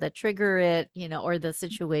people that trigger it, or the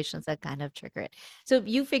situations that kind of trigger it. So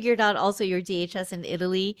you figured out also your DHS in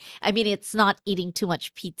Italy. I mean, it's not eating too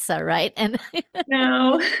much pizza, right? And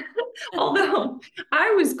No, although I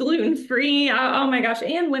was gluten-free. Oh my gosh.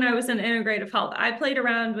 And when I was in integrative health, I played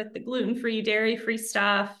around with the gluten-free, dairy-free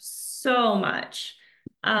stuff so much.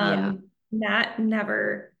 yeah. That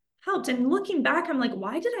never helped. And looking back, I'm like,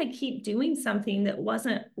 why did I keep doing something that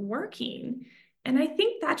wasn't working? And I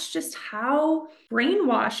think that's just how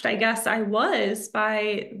brainwashed, I guess, I was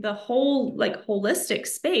by the whole like holistic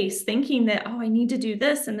space, thinking that, oh, I need to do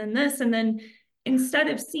this and then this. And then instead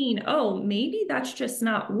of seeing, oh, maybe that's just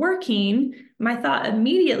not working, my thought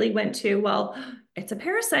immediately went to, well, it's a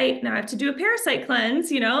parasite. Now I have to do a parasite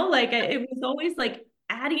cleanse, like it was always like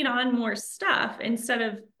adding on more stuff instead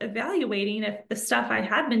of evaluating if the stuff I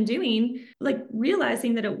had been doing, like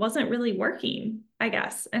realizing that it wasn't really working, I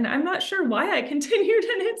guess. And I'm not sure why I continued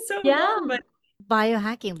in it so Yeah. long, but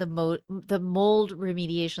Biohacking, the mold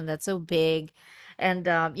remediation that's so big. And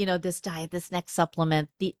this diet, this next supplement,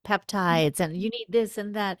 the peptides, and you need this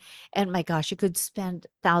and that. And my gosh, you could spend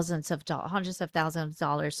thousands of dollars, hundreds of thousands of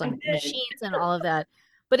dollars I on did. machines and all of that.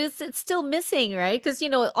 But it's still missing, right? Because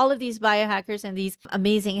all of these biohackers and these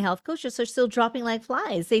amazing health coaches are still dropping like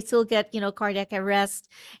flies. They still get, cardiac arrest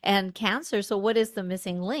and cancer. So what is the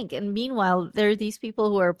missing link? And meanwhile, there are these people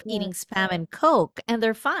who are eating spam and Coke and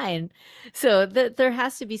they're fine. So there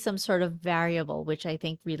has to be some sort of variable, which I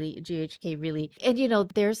think really GHK really, and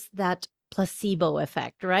there's that placebo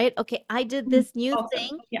effect, right? Okay, I did this new Also,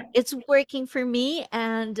 thing. yeah. It's working for me,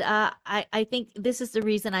 and I think this is the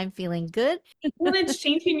reason I'm feeling good. Well, it's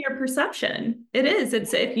changing your perception. It is.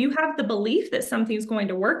 It's if you have the belief that something's going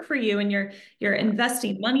to work for you and you're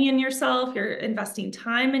investing money in yourself, you're investing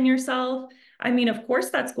time in yourself. I mean, of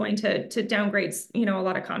course that's going to downgrade, a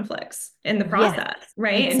lot of conflicts in the Yes, process,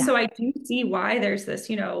 right? And so exactly. I do see why there's this,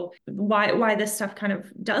 why this stuff kind of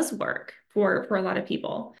does work for a lot of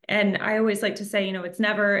people. And I always like to say, it's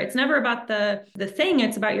never about the thing,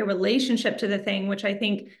 it's about your relationship to the thing, which I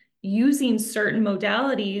think using certain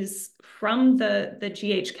modalities from the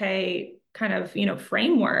GHK kind of,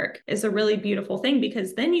 framework is a really beautiful thing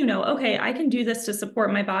because then, okay, I can do this to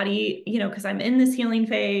support my body, because I'm in this healing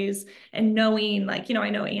phase and knowing like, I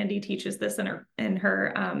know Andy teaches this in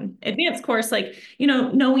her advanced course, like,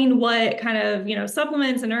 knowing what kind of,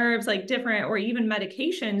 supplements and herbs, like different, or even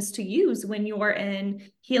medications to use when you're in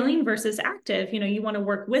healing versus active, you want to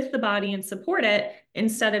work with the body and support it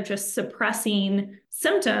instead of just suppressing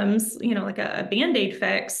symptoms, like a Band-Aid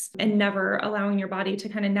fix and never allowing your body to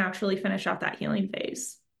kind of naturally finish out that healing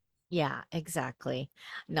phase. Yeah, exactly.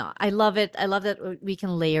 No, I love it. I love that we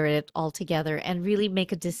can layer it all together and really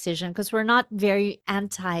make a decision because we're not very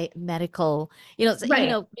anti-medical. Right.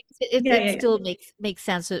 Because it, Yeah, it yeah, still makes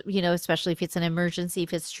sense, especially if it's an emergency,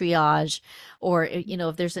 if it's triage, or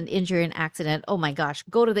if there's an injury, an accident. Oh my gosh,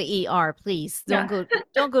 go to the ER, please. Don't yeah. go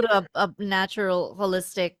don't go to a natural,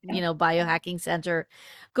 holistic, biohacking center.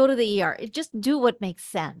 Go to the ER. Just do what makes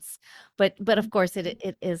sense. But of course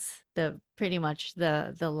it is the pretty much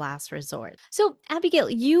the last resort. So Abigail,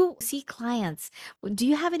 you see clients. Do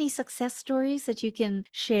you have any success stories that you can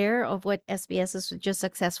share of what SBS has just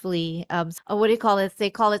successfully what do you call it?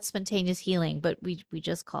 They call it spontaneous healing, but we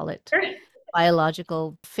just call it Sure.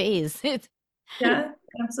 biological phase. Yeah,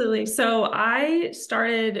 absolutely. So I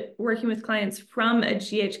started working with clients from a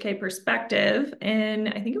GHK perspective, and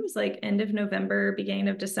I think it was like end of November, beginning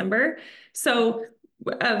of December. So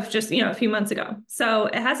of just, a few months ago. So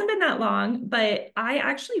it hasn't been that long, but I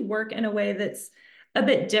actually work in a way that's a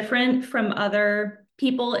bit different from other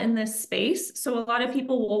people in this space. So a lot of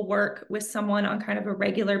people will work with someone on kind of a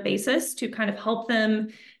regular basis to kind of help them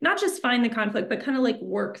not just find the conflict, but kind of like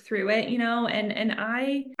work through it, you know, and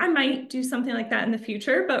I might do something like that in the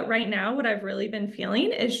future. But right now, what I've really been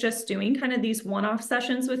feeling is just doing kind of these one-off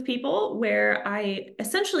sessions with people where I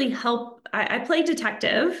essentially help, I play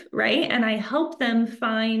detective, right? And I help them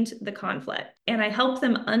find the conflict and I help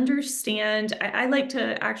them understand. I like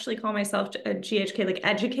to actually call myself a GHK, like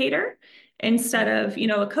educator, instead of, you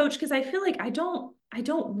know, a coach, because I feel like I don't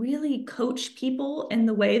really coach people in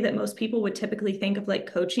the way that most people would typically think of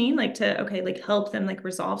like coaching, like to, okay, like help them like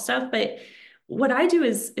resolve stuff. But what I do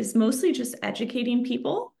is mostly just educating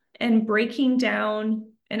people and breaking down.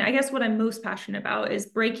 And I guess what I'm most passionate about is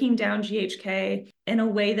breaking down GHK in a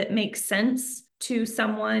way that makes sense to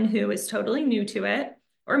someone who is totally new to it,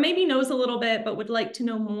 or maybe knows a little bit, but would like to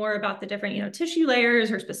know more about the different, you know, tissue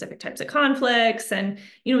layers or specific types of conflicts. And,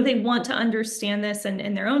 you know, they want to understand this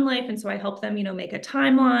in their own life. And so I help them, you know, make a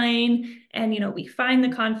timeline and, you know, we find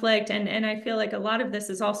the conflict. And I feel like a lot of this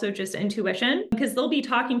is also just intuition because they'll be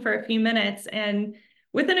talking for a few minutes and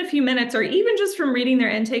within a few minutes, or even just from reading their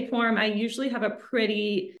intake form, I usually have a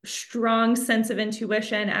pretty strong sense of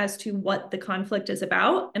intuition as to what the conflict is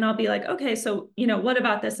about. And I'll be like, okay, so, you know, what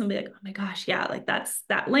about this? And I'll be like, oh my gosh, yeah, like that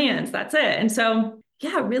lands, that's it. And so,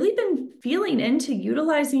 yeah, really been feeling into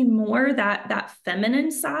utilizing more that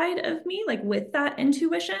feminine side of me, like with that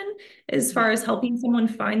intuition, as far as helping someone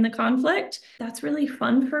find the conflict. That's really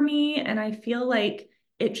fun for me. And I feel like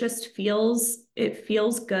it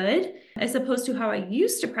feels good, as opposed to how I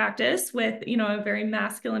used to practice with, you know, a very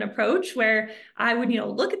masculine approach where I would, you know,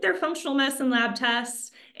 look at their functional medicine lab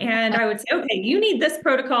tests and I would say, okay, you need this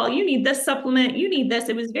protocol, you need this supplement, you need this.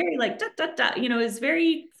 It was very like, you know, it was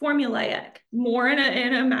very formulaic, more in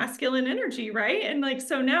a masculine energy, right? And like,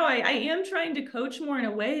 so now I am trying to coach more in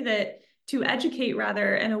a way that, to educate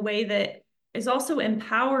rather, in a way that is also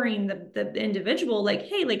empowering the individual, like,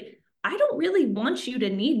 hey, like, I don't really want you to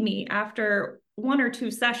need me after one or two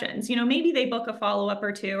sessions. You know, maybe they book a follow-up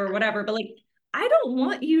or two or whatever, but like, I don't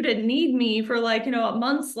want you to need me for like, you know, a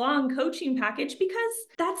months long coaching package,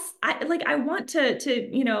 because I want to,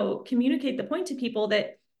 you know, communicate the point to people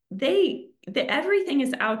that that everything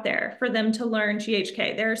is out there for them to learn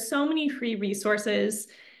GHK. There are so many free resources.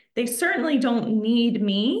 They certainly don't need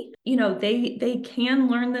me. You know, they can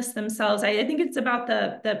learn this themselves. I think it's about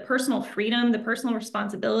the personal freedom, the personal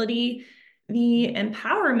responsibility, the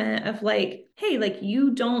empowerment of like, hey, like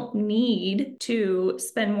you don't need to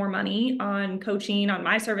spend more money on coaching, on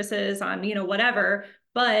my services, on, you know, whatever,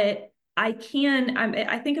 but I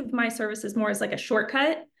think of my services more as like a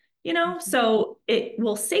shortcut, you know, so it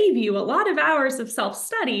will save you a lot of hours of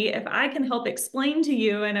self-study if I can help explain to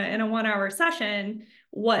you in a 1 hour session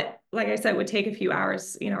what, like I said, would take a few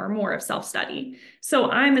hours, you know, or more of self-study.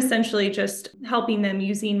 So I'm essentially just helping them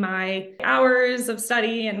using my hours of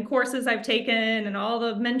study and courses I've taken and all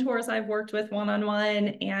the mentors I've worked with one-on-one,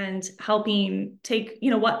 and helping take,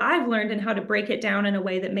 you know, what I've learned and how to break it down in a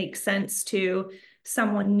way that makes sense to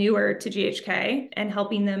someone newer to GHK, and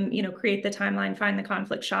helping them, you know, create the timeline, find the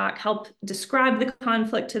conflict shock, help describe the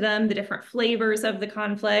conflict to them, the different flavors of the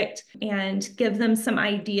conflict, and give them some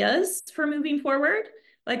ideas for moving forward.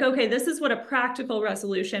 Like, okay, this is what a practical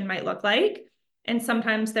resolution might look like. And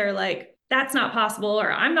sometimes they're like, that's not possible,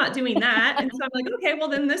 or I'm not doing that. And so I'm like, okay, well,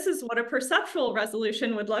 then this is what a perceptual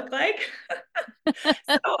resolution would look like.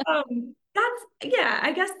 So that's, yeah,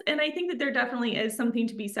 I guess. And I think that there definitely is something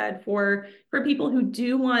to be said for people who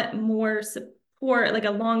do want more support, like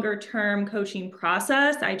a longer term coaching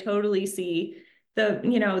process. I totally see the,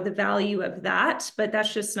 you know, the value of that, but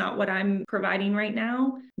that's just not what I'm providing right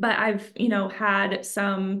now. But I've, you know, had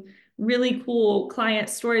some really cool client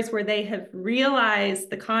stories where they have realized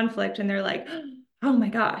the conflict and they're like, oh my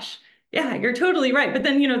gosh, yeah, you're totally right. But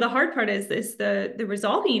then, you know, the hard part is the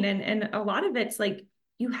resolving, and a lot of it's like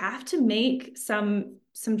you have to make some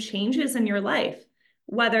changes in your life,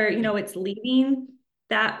 whether, you know, it's leaving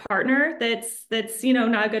that partner that's, you know,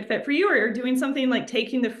 not a good fit for you, or you're doing something like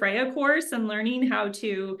taking the Freya course and learning how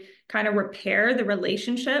to kind of repair the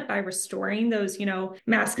relationship by restoring those, you know,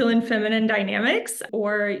 masculine feminine dynamics,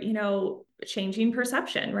 or, you know, changing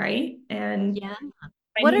perception, right? And Yeah.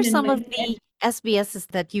 What are finding some of enlightenment. the SBSs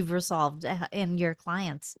that you've resolved in your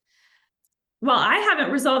clients? Well, I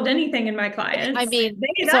haven't resolved anything in my I clients. mean,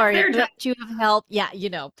 That's sorry, their job. that you have helped, yeah,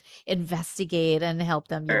 investigate and help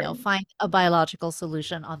them, find a biological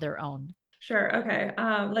solution on their own. Sure. Okay.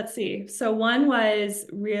 Let's see. So one was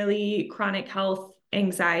really chronic health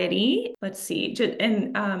anxiety. Let's see.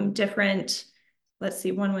 And different, let's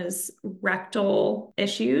see, one was rectal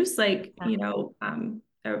issues, like, Yeah. you know,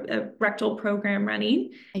 a rectal program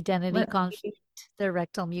running. Identity conflict, the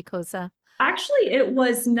rectal mucosa. Actually, it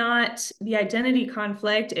was not the identity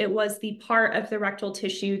conflict. It was the part of the rectal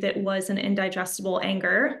tissue that was an indigestible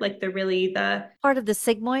anger, like the part of the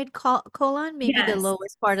sigmoid colon, maybe the yes.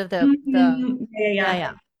 lowest part of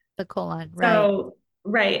Yeah. the colon, right? So,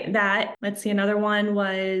 right, that, let's see, another one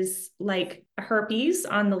was like herpes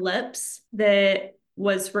on the lips that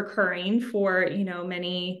was recurring for,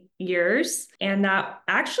 many years. And that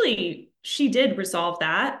actually, she did resolve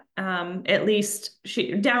that. At least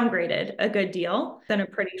she downgraded a good deal in a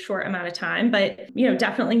pretty short amount of time, but,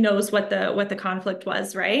 definitely knows what the conflict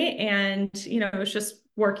was, right? And, it was just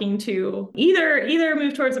working to either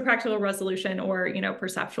move towards a practical resolution or,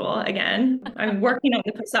 perceptual again. I'm working on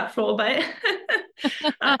the perceptual, but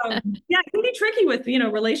yeah, it can be tricky with,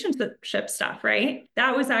 relationship stuff, right?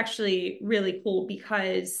 That was actually really cool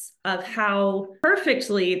because of how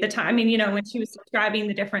perfectly the time, I mean, when she was describing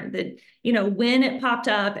when it popped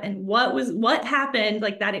up and what happened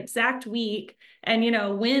like that exact week. And,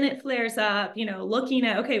 when it flares up, looking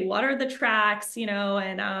at, okay, what are the tracks,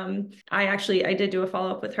 and I did do a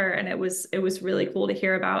follow-up with her, and it was really cool to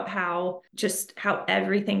hear about how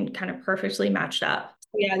everything kind of perfectly matched up.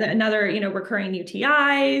 Yeah, another, recurring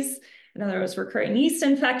UTIs, another was recurring yeast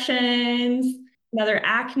infections, another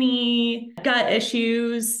acne, gut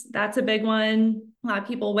issues. That's a big one. A lot of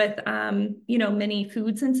people with, many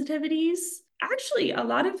food sensitivities. Actually, a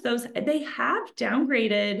lot of those, they have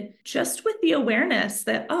downgraded just with the awareness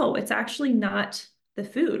that, oh, it's actually not the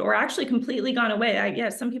food, or actually completely gone away. Yeah,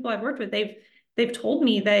 some people I've worked with, they've told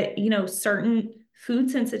me that, certain food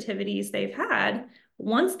sensitivities they've had,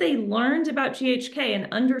 once they learned about GHK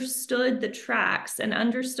and understood the tracks and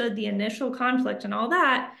understood the initial conflict and all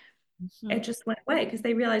that, it just went away because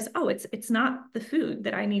they realized, oh, it's not the food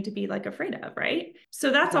that I need to be like afraid of, right? So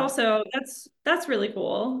that's also that's really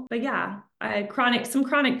cool. But yeah, some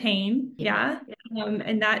chronic pain, yeah,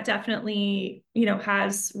 and that definitely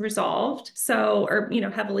has resolved. So or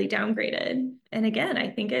heavily downgraded. And again, I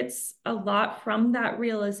think it's a lot from that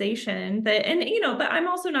realization that, and but I'm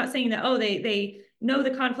also not saying that, oh, they know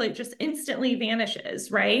the conflict just instantly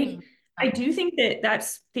vanishes, right? I do think that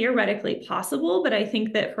that's theoretically possible, but I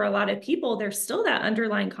think that for a lot of people, there's still that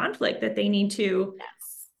underlying conflict that they need to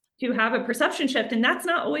have a perception shift. And that's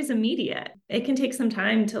not always immediate. It can take some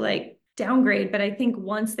time to like downgrade. But I think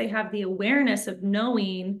once they have the awareness of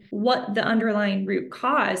knowing what the underlying root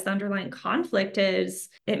cause, the underlying conflict is,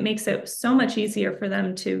 it makes it so much easier for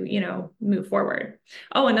them to, move forward.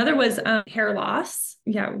 Oh, another was hair loss.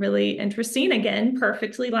 Yeah, really interesting. Again,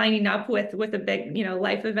 perfectly lining up with a big,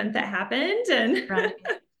 life event that happened. And Right.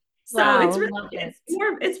 so Wow, it's really, love it.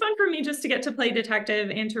 it's fun for me just to get to play detective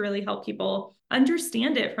and to really help people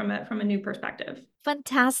understand it from a new perspective.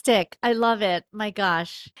 Fantastic. I love it. My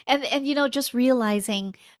gosh. And just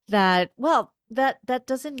realizing that, well, that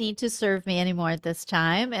doesn't need to serve me anymore at this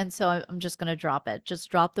time. And so I'm just going to drop it. Just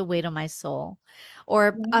drop the weight on my soul.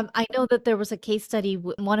 Or I know that there was a case study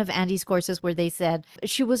in one of Andy's courses where they said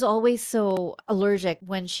she was always so allergic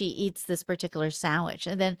when she eats this particular sandwich.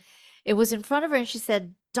 And then it was in front of her and she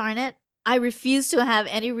said, darn it, I refuse to have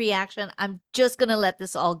any reaction. I'm just going to let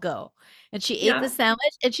this all go. And she ate the Yeah.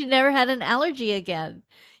 sandwich and she never had an allergy again.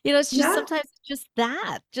 It's just Yeah. sometimes just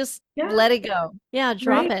that. Just Yeah. let it go. Yeah,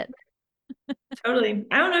 drop Right. it. Totally.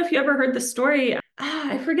 I don't know if you ever heard the story.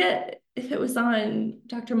 I forget if it was on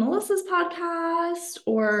Dr. Melissa's podcast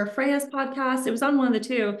or Freya's podcast. It was on one of the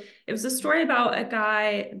two. It was a story about a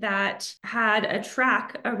guy that had a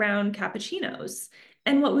track around cappuccinos.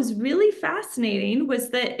 And what was really fascinating was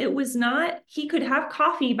that it was not, he could have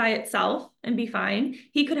coffee by itself and be fine.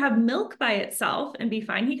 He could have milk by itself and be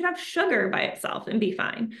fine. He could have sugar by itself and be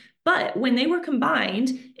fine. But when they were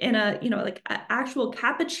combined in a, like an actual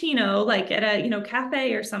cappuccino, like at a,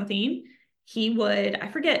 cafe or something, he would, I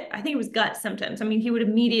forget, I think it was gut symptoms. I mean, he would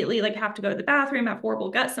immediately like have to go to the bathroom, have horrible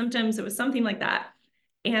gut symptoms. It was something like that.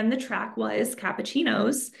 And the track was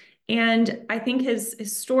cappuccinos. And I think his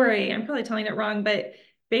story, I'm probably telling it wrong, but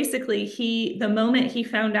basically the moment he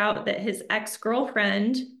found out that his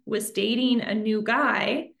ex-girlfriend was dating a new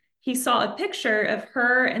guy, he saw a picture of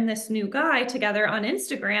her and this new guy together on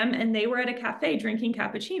Instagram, and they were at a cafe drinking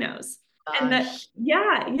cappuccinos. And that,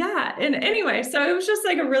 yeah. And anyway, so it was just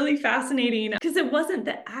like a really fascinating, because it wasn't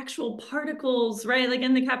the actual particles, right? Like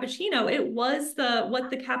in the cappuccino, it was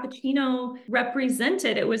what the cappuccino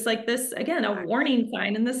represented. It was like this, again, a warning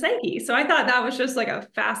sign in the psyche. So I thought that was just like a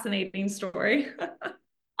fascinating story.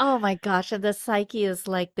 Oh my gosh, and the psyche is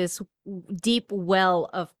like this deep well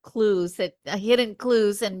of clues that hidden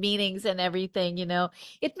clues and meanings and everything, you know.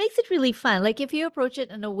 It makes it really fun. Like if you approach it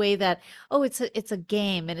in a way that, oh, it's a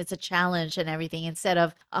game and it's a challenge and everything, instead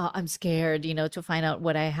of I'm scared, you know, to find out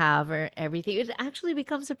what I have or everything. It actually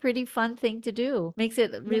becomes a pretty fun thing to do. Makes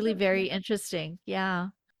it really very interesting. Yeah.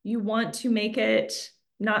 You want to make it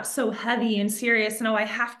not so heavy and serious. And oh, I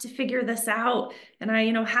have to figure this out. And I,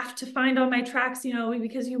 have to find all my tracks,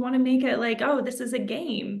 because you want to make it like, oh, this is a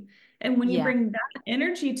game. And when you Yeah. bring that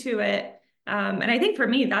energy to it, and I think for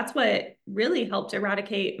me, that's what really helped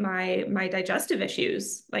eradicate my digestive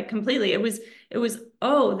issues, like completely. It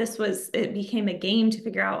became a game to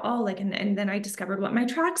figure out, oh, like, and then I discovered what my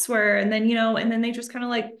tracks were. And then, and then they just kind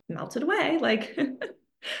of like melted away, like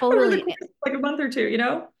over the Totally. course of like a month or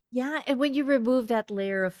two. Yeah, and when you remove that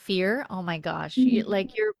layer of fear, oh my gosh, Mhm.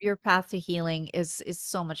 like your path to healing is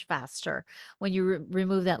so much faster when you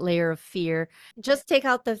remove that layer of fear. Just take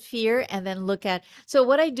out the fear and then look at. So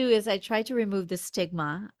what I do is I try to remove the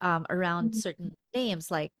stigma around Mhm. certain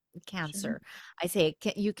names like Sure. cancer. I say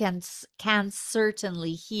you can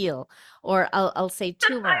certainly heal, or I'll say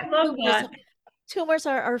tumor. I love that. Tumors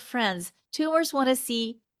are our friends. Tumors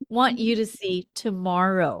want you to see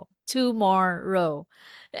tomorrow. Tomorrow.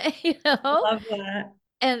 You know? Love that.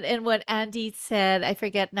 And what Andy said, I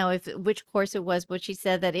forget now if which course it was, but she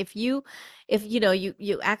said that if you know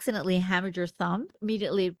you accidentally hammered your thumb,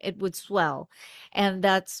 immediately it would swell. And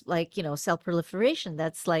that's like, cell proliferation.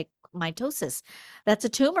 That's like mitosis. That's a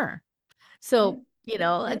tumor. Yeah. So, a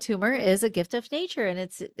Yeah. tumor is a gift of nature, and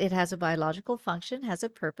it has a biological function, has a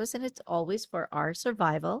purpose, and it's always for our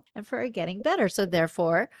survival and for our getting better. So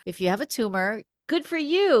therefore, if you have a tumor, good for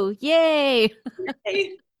you. Yay.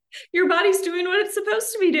 Hey, your body's doing what it's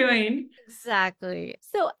supposed to be doing. Exactly.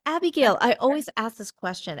 So, Abigail, I always ask this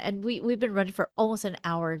question, and we've been running for almost an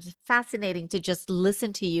hour. It's fascinating to just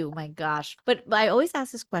listen to you. My gosh. But I always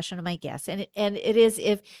ask this question to my guests, and it is,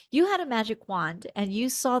 if you had a magic wand and you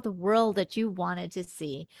saw the world that you wanted to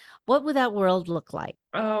see, what would that world look like?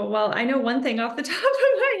 Oh, well, I know one thing off the top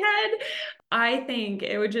of my head. I think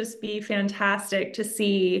it would just be fantastic to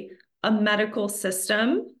see a medical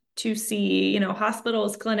system, to see,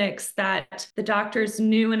 hospitals, clinics that the doctors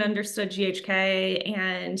knew and understood GHK.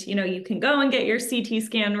 And, you can go and get your CT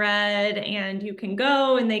scan read, and you can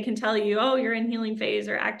go and they can tell you, oh, you're in healing phase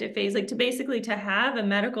or active phase, like to have a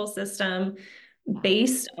medical system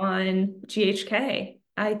based on GHK.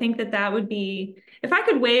 I think that would be, if I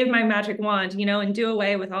could wave my magic wand, and do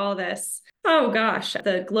away with all this. Oh gosh,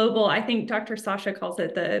 the global, I think Dr. Sasha calls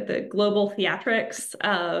it the global theatrics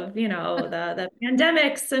of, the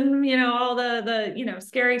pandemics and, all the,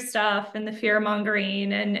 scary stuff and the fear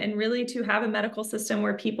mongering, and really to have a medical system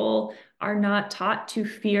where people are not taught to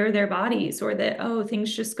fear their bodies, or that, oh,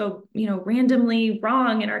 things just go, randomly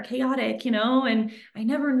wrong and are chaotic, and I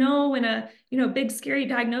never know when a, big scary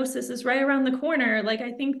diagnosis is right around the corner. Like,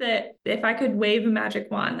 I think that if I could wave a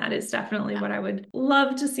magic wand, that is definitely what I would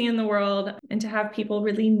love to see in the world, and to have people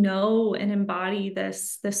really know and embody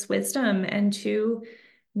this wisdom, and to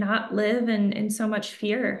not live in so much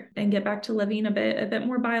fear, and get back to living a bit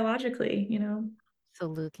more biologically.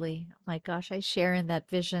 Absolutely. Oh my gosh, I share in that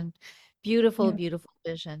vision. Beautiful, Yeah, beautiful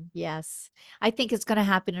vision. Yes. I think it's going to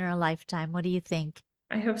happen in our lifetime. What do you think?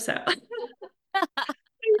 I hope so. I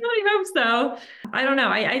really hope so. I don't know.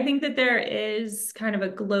 I think that there is kind of a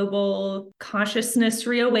global consciousness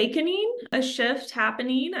reawakening, a shift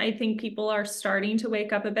happening. I think people are starting to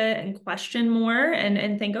wake up a bit and question more,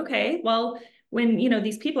 and think, okay, well, when,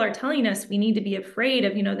 these people are telling us we need to be afraid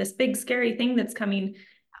of, this big scary thing that's coming,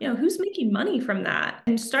 who's making money from that?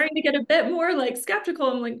 And starting to get a bit more like skeptical.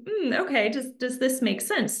 I'm like, okay, does this make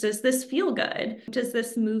sense? Does this feel good? Does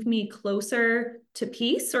this move me closer to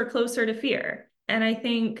peace or closer to fear? And I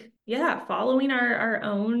think, yeah, following our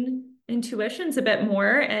own intuitions a bit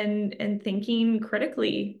more, and thinking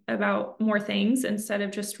critically about more things, instead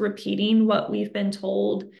of just repeating what we've been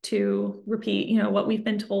told to repeat, what we've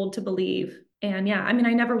been told to believe. And yeah, I mean,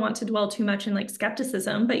 I never want to dwell too much in like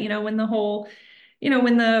skepticism, but when the whole,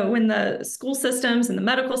 when the school systems and the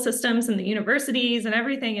medical systems and the universities and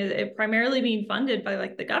everything is primarily being funded by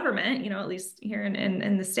like the government, at least here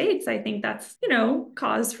in the States, I think that's,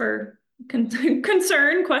 cause for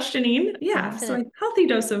concern, questioning. Yeah. So Definitely. a healthy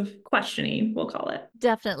dose of questioning, we'll call it.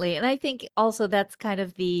 Definitely. And I think also that's kind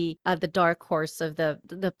of the dark horse of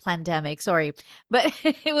the pandemic. Sorry. But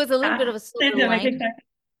it was a little bit Yeah. of a silver Pandemic, lining. exactly.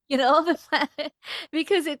 you know,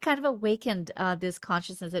 because it kind of awakened this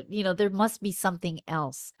consciousness that, you know, there must be something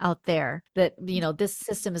else out there, that, you know, this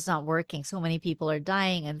system is not working. So many people are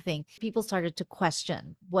dying, and think people started to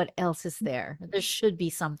question what else is there. There should be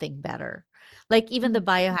something better. Like even the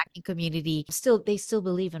biohacking community, they still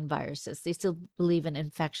believe in viruses. They still believe in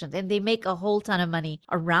infections, and they make a whole ton of money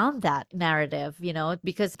around that narrative, you know,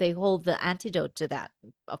 because they hold the antidote to that,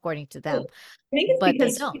 according to Well, them. I think it's But they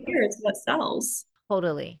because don't. fear is what sells.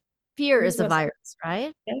 Totally. Fear Fear is is the what virus,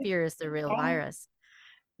 right? sells. Fear is the real Yeah. virus.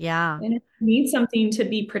 Yeah. And if you need something to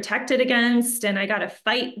be protected against, and I got to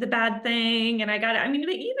fight the bad thing, and I mean,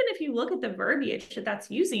 even if you look at the verbiage that that's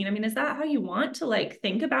using, I mean, is that how you want to like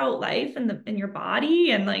think about life and in your body?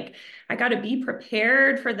 And like, I got to be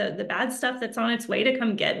prepared for the bad stuff that's on its way to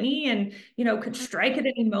come get me, and, you know, could strike at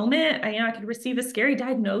any moment. I could receive a scary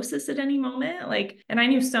diagnosis at any moment. Like, and I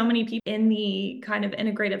knew so many people in the kind of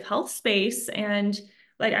integrative health space. And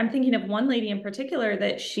like, I'm thinking of one lady in particular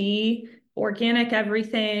that she organic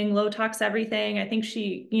everything, low tox everything. I think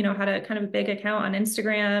she, you know, had a kind of a big account on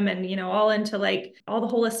Instagram, and, you know, all into like all the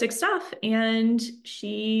holistic stuff. And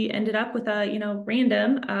she ended up with a, you know,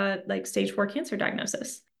 random like stage 4 cancer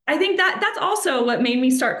diagnosis. I think that that's also what made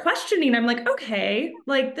me start questioning. I'm like, okay,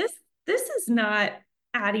 like this is not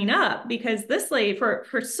adding up, because this lady for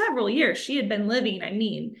several years, she had been living, I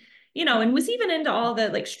mean, you know, and was even into all the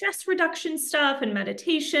like stress reduction stuff and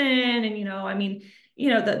meditation, and, you know, I mean, you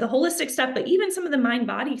know, the holistic stuff, but even some of the mind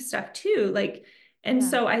body stuff too. Like, and Yeah.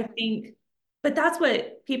 so I think, but that's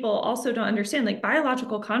what people also don't understand. Like,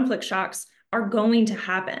 biological conflict shocks are going to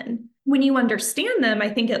happen. When you understand them, I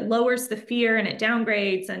think it lowers the fear and it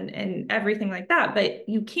downgrades and everything like that, but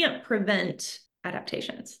you can't prevent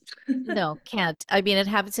adaptations. No, can't. I mean, it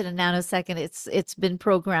happens in a nanosecond. It's been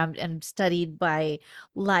programmed and studied by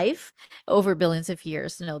life over billions of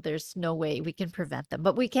years. No, there's no way we can prevent them,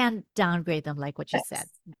 but we can downgrade them, like what you said.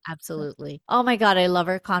 Yes. Absolutely. Oh my God, I love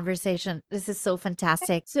our conversation. This is so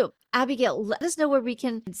fantastic. So, Abigail, let us know where we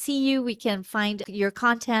can see you, we can find your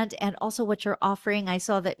content, and also what you're offering. I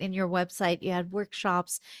saw that in your website you had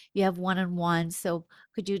workshops, you have one-on-one. So,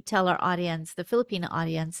 could you tell our audience, the Filipino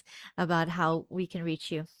audience, about how we can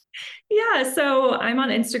reach you? Yeah, so I'm on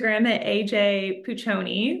Instagram at AJ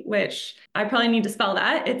Puccioni, which I probably need to spell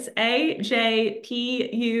that. It's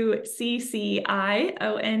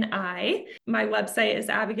AJPUCCIONI. My website is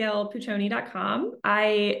abigailpuccioni.com.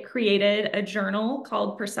 I created a journal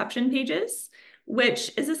called Perception Pages,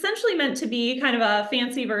 which is essentially meant to be kind of a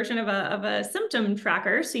fancy version of a symptom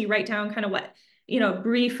tracker. So you write down kind of what, you know,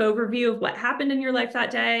 brief overview of what happened in your life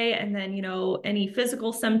that day, and then, you know, any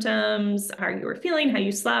physical symptoms, how you were feeling, how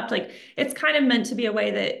you slept. Like, it's kind of meant to be a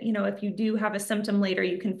way that, you know, if you do have a symptom later,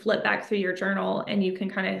 you can flip back through your journal and you can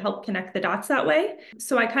kind of help connect the dots that way.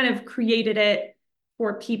 So I kind of created it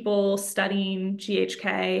for people studying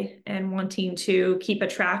GHK and wanting to keep a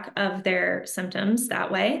track of their symptoms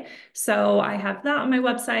that way. So I have that on my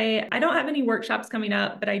website. I don't have any workshops coming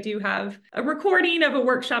up, but I do have a recording of a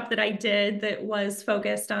workshop that I did that was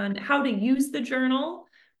focused on how to use the journal,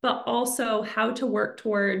 but also how to work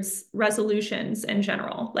towards resolutions in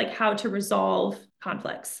general, like how to resolve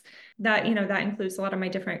conflicts. That, you know, that includes a lot of my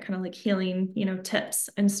different kind of like healing, you know, tips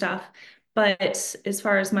and stuff. But as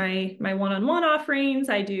far as my one-on-one offerings,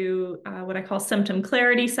 I do what I call symptom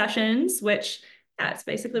clarity sessions, which that's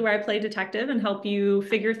basically where I play detective and help you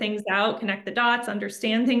figure things out, connect the dots,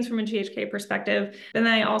 understand things from a GHK perspective. And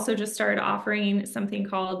then I also just started offering something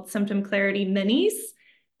called Symptom Clarity Minis.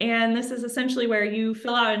 And this is essentially where you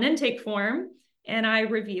fill out an intake form and I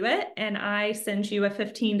review it, and I send you a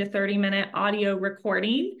 15 to 30-minute audio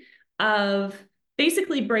recording of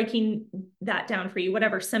basically breaking that down for you,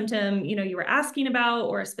 whatever symptom, you know, you were asking about,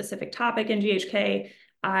 or a specific topic in GHK.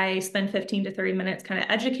 I spend 15 to 30 minutes kind of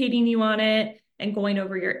educating you on it and going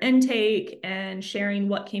over your intake and sharing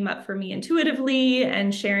what came up for me intuitively,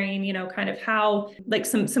 and sharing, you know, kind of how, like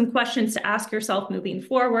some questions to ask yourself moving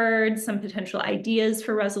forward, some potential ideas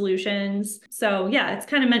for resolutions. So yeah, it's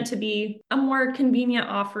kind of meant to be a more convenient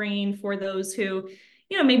offering for those who,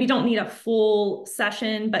 you know, maybe don't need a full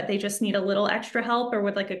session, but they just need a little extra help or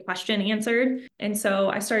would like a question answered. And so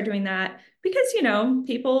I started doing that because, you know,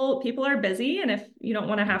 people are busy. And if you don't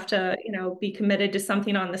want to have to, you know, be committed to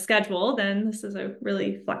something on the schedule, then this is a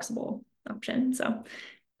really flexible option. So,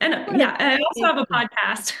 and What a yeah, I also great have a thing.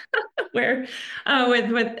 podcast where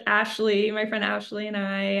with Ashley, my friend Ashley and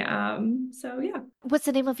I. So yeah. What's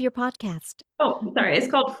the name of your podcast? Oh, sorry.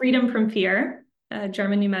 It's called Freedom from Fear, a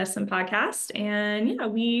German New Medicine podcast. And yeah,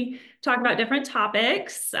 we talk about different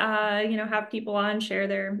topics, you know, have people on, share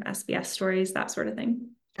their SBS stories, that sort of thing.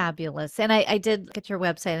 Fabulous. And I did look at your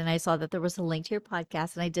website and I saw that there was a link to your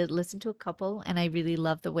podcast and I did listen to a couple and I really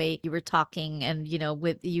loved the way you were talking and,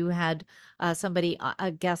 with you had somebody, a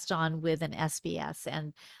guest on with an SBS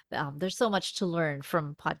and there's so much to learn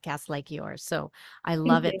from podcasts like yours. So I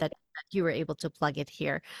love Thank it you. that you were able to plug it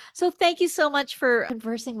here. So thank you so much for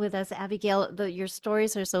conversing with us, Abigail. Your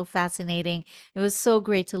stories are so fascinating. It was so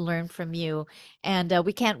great to learn from you. And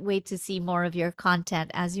we can't wait to see more of your content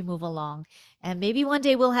as you move along. And maybe one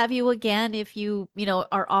day we'll have you again if you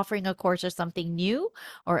are offering a course or something new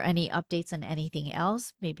or any updates on anything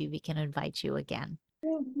else. Maybe we can invite you again.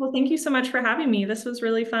 Yeah. Well, thank you so much for having me. This was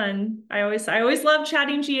really fun. I always love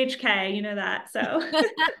chatting GHK, you know that. So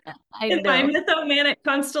I it's my know. mythomanic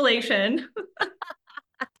constellation.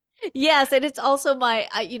 Yes, and it's also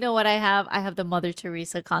you know what I have? I have the Mother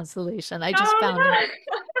Teresa constellation. I just found out.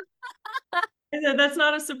 Oh, yeah. That's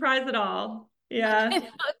not a surprise at all. Yeah.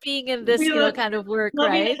 Being in this, We love kind of work,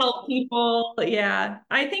 loving to right? help people. Yeah.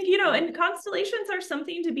 I think, and constellations are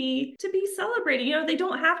something to be celebrated. They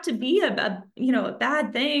don't have to be a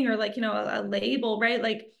bad thing or like, a label, right?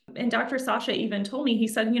 Like, and Dr. Sasha even told me, he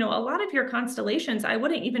said, a lot of your constellations, I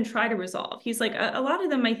wouldn't even try to resolve. He's like, a lot of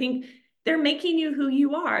them, I think they're making you who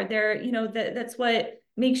you are. They're, that's what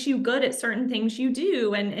makes you good at certain things you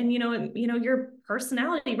do and your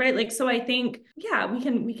personality, right? Like, so I think, yeah, we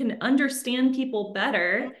can understand people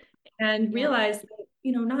better and Yeah. realize that,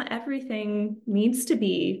 not everything needs to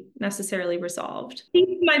be necessarily resolved.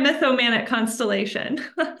 My mythomanic constellation.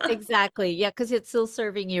 Exactly. Yeah, because it's still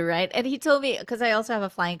serving you, right? And he told me, because I also have a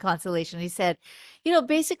flying constellation, he said,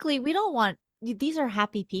 basically, we don't want, these are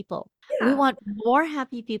happy people. We Yeah. want more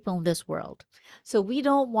happy people in this world. So we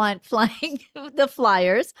don't want flying the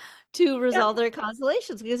flyers to Yep. resolve their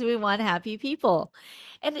constellations because we want happy people.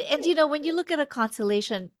 And when you look at a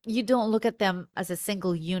constellation, you don't look at them as a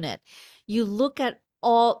single unit. You look at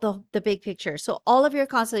all the big picture. So all of your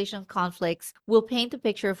constellation conflicts will paint the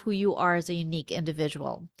picture of who you are as a unique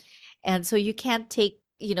individual. And so you can't take,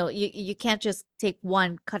 you can't just take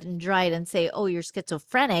one cut and dried and say, oh, you're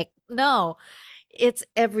schizophrenic. No, it's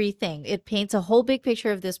everything. It paints a whole big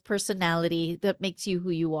picture of this personality that makes you who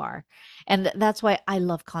you are. And that's why I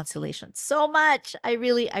love constellations so much. I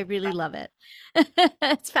really love it.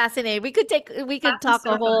 It's fascinating. We could That's talk so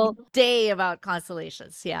a fun. whole day about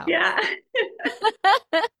constellations. Yeah. Yeah.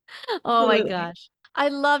 Oh my Absolutely. gosh. I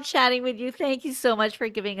love chatting with you. Thank you so much for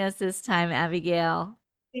giving us this time, Abigail.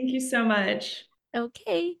 Thank you so much.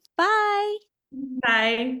 Okay. Bye.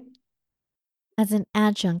 Bye. As an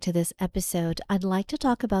adjunct to this episode, I'd like to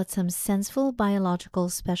talk about some senseful biological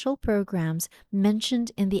special programs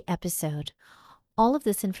mentioned in the episode. All of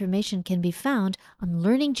this information can be found on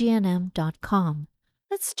learninggnm.com.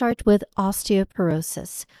 Let's start with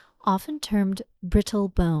osteoporosis, often termed brittle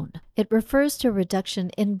bone. It refers to a reduction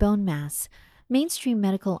in bone mass. Mainstream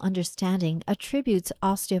medical understanding attributes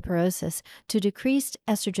osteoporosis to decreased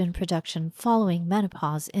estrogen production following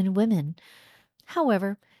menopause in women.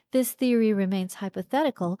 However, this theory remains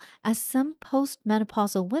hypothetical as some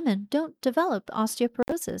postmenopausal women don't develop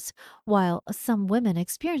osteoporosis, while some women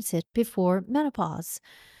experience it before menopause.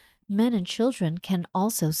 Men and children can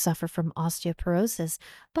also suffer from osteoporosis,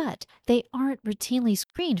 but they aren't routinely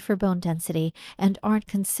screened for bone density and aren't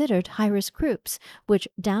considered high risk groups, which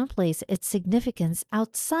downplays its significance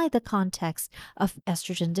outside the context of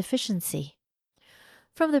estrogen deficiency.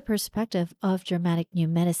 From the perspective of Germanic New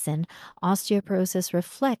Medicine, osteoporosis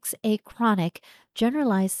reflects a chronic,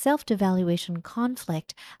 generalized self devaluation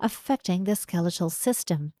conflict affecting the skeletal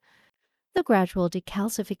system. The gradual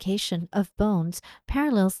decalcification of bones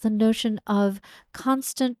parallels the notion of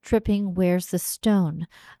constant dripping wears the stone,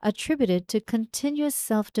 attributed to continuous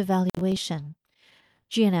self devaluation.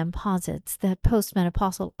 GNM posits that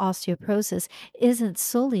postmenopausal osteoporosis isn't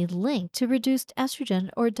solely linked to reduced estrogen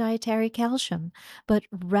or dietary calcium, but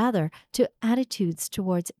rather to attitudes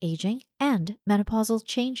towards aging and menopausal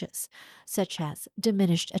changes, such as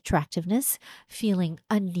diminished attractiveness, feeling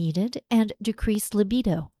unneeded, and decreased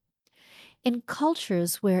libido. In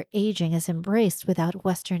cultures where aging is embraced without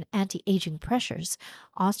Western anti aging pressures,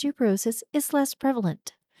 osteoporosis is less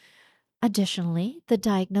prevalent. Additionally, the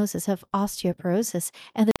diagnosis of osteoporosis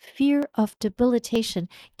and the fear of debilitation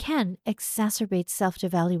can exacerbate self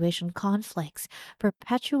devaluation conflicts,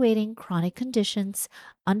 perpetuating chronic conditions,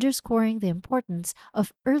 underscoring the importance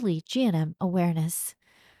of early GNM awareness.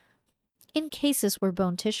 In cases where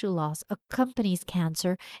bone tissue loss accompanies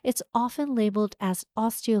cancer, it's often labeled as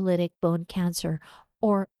osteolytic bone cancer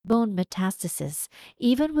or bone metastasis,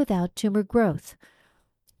 even without tumor growth.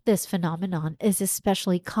 This phenomenon is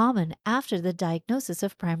especially common after the diagnosis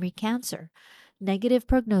of primary cancer. Negative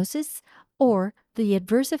prognosis or the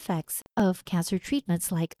adverse effects of cancer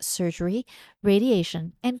treatments like surgery,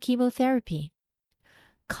 radiation, and chemotherapy.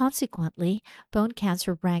 Consequently, bone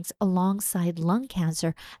cancer ranks alongside lung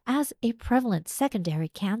cancer as a prevalent secondary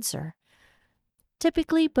cancer.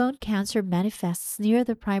 Typically, bone cancer manifests near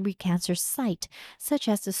the primary cancer site, such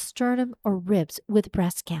as the sternum or ribs with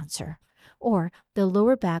breast cancer, or the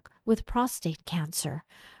lower back with prostate cancer,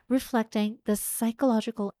 reflecting the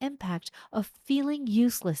psychological impact of feeling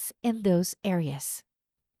useless in those areas.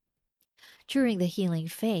 During the healing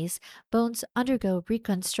phase, bones undergo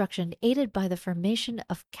reconstruction aided by the formation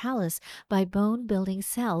of callus by bone building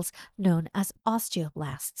cells known as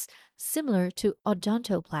osteoblasts, similar to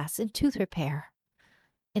odontoblasts in tooth repair.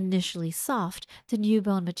 Initially soft, the new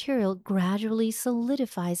bone material gradually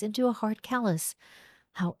solidifies into a hard callus.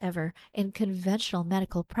 However, in conventional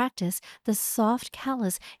medical practice, the soft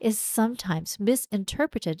callus is sometimes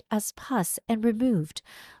misinterpreted as pus and removed,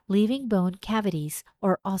 leaving bone cavities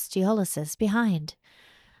or osteolysis behind.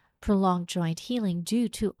 Prolonged joint healing due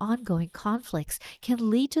to ongoing conflicts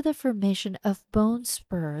can lead to the formation of bone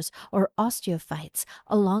spurs or osteophytes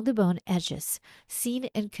along the bone edges, seen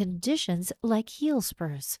in conditions like heel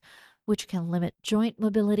spurs, which can limit joint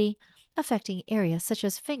mobility, affecting areas such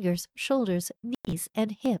as fingers, shoulders, knees,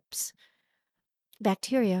 and hips.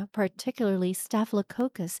 Bacteria, particularly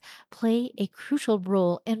Staphylococcus, play a crucial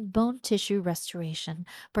role in bone tissue restoration,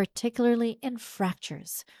 particularly in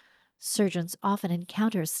fractures. Surgeons often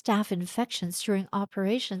encounter staph infections during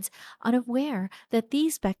operations, unaware that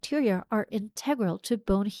these bacteria are integral to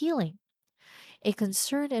bone healing, a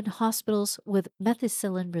concern in hospitals with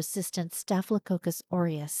methicillin resistant Staphylococcus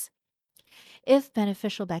aureus. If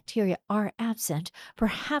beneficial bacteria are absent,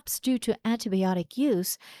 perhaps due to antibiotic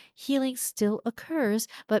use, healing still occurs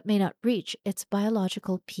but may not reach its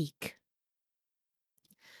biological peak.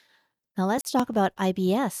 Now let's talk about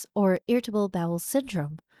IBS, or irritable bowel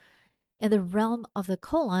syndrome. In the realm of the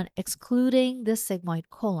colon, excluding the sigmoid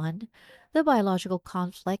colon, the biological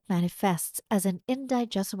conflict manifests as an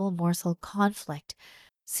indigestible morsel conflict,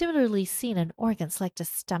 similarly seen in organs like the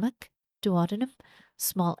stomach, duodenum,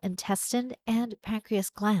 small intestine, and pancreas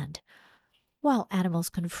gland. While animals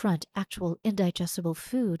confront actual indigestible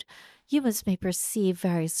food, humans may perceive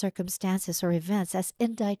various circumstances or events as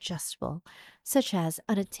indigestible, such as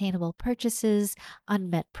unattainable purchases,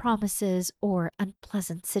 unmet promises, or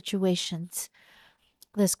unpleasant situations.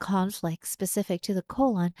 This conflict, specific to the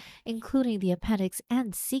colon, including the appendix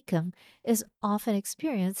and cecum, is often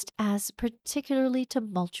experienced as particularly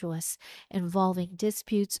tumultuous, involving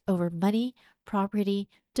disputes over money, property,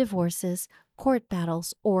 divorces, court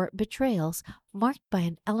battles, or betrayals, marked by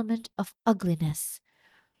an element of ugliness.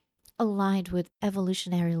 Aligned with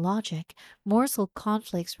evolutionary logic, morsel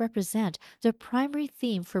conflicts represent the primary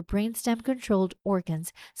theme for brainstem controlled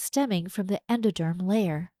organs stemming from the endoderm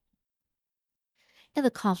layer. In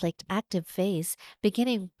the conflict active phase,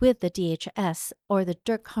 beginning with the DHS or the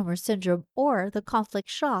Dirkhammer syndrome or the conflict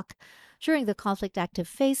shock, during the conflict active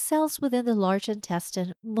phase, cells within the large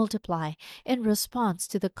intestine multiply in response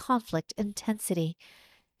to the conflict intensity,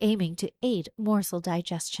 aiming to aid morsel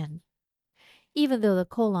digestion. Even though the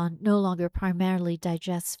colon no longer primarily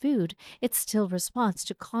digests food, it still responds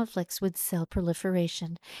to conflicts with cell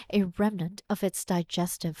proliferation, a remnant of its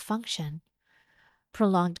digestive function.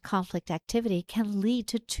 Prolonged conflict activity can lead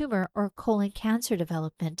to tumor or colon cancer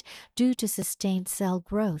development due to sustained cell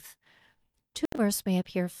growth. Tumors may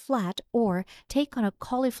appear flat or take on a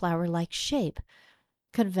cauliflower like shape.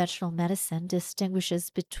 Conventional medicine distinguishes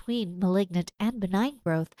between malignant and benign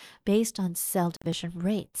growth based on cell division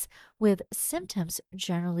rates, with symptoms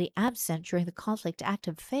generally absent during the conflict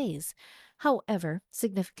active phase. However,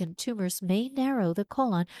 significant tumors may narrow the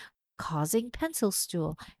colon, causing pencil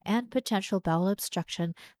stool and potential bowel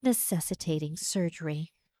obstruction, necessitating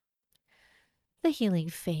surgery. The healing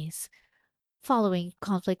phase. Following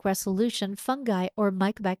conflict resolution, fungi or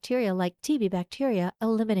mycobacteria like TB bacteria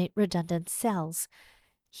eliminate redundant cells.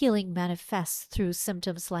 Healing manifests through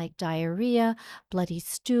symptoms like diarrhea, bloody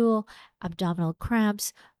stool, abdominal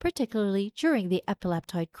cramps, particularly during the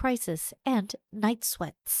epileptoid crisis, and night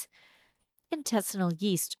sweats. Intestinal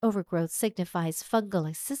yeast overgrowth signifies fungal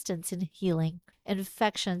assistance in healing.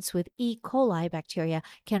 Infections with E. coli bacteria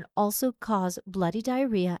can also cause bloody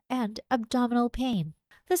diarrhea and abdominal pain.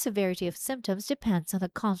 The severity of symptoms depends on the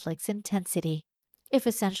conflict's intensity. If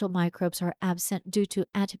essential microbes are absent due to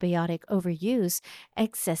antibiotic overuse,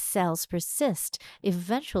 excess cells persist,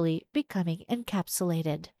 eventually becoming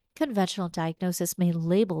encapsulated. Conventional diagnosis may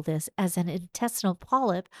label this as an intestinal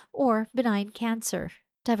polyp or benign cancer.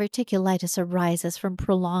 Diverticulitis arises from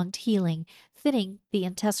prolonged healing, thinning the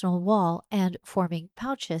intestinal wall and forming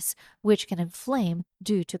pouches, which can inflame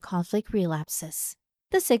due to conflict relapses.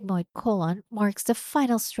 The sigmoid colon marks the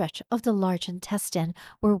final stretch of the large intestine,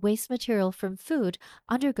 where waste material from food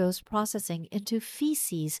undergoes processing into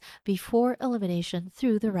feces before elimination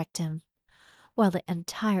through the rectum. While the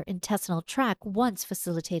entire intestinal tract once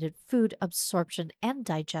facilitated food absorption and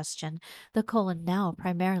digestion, the colon now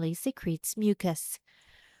primarily secretes mucus.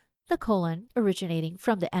 The colon, originating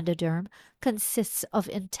from the endoderm, consists of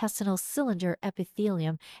intestinal cylinder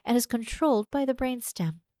epithelium and is controlled by the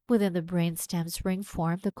brainstem. Within the brainstem's ring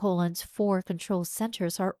form, the colon's four control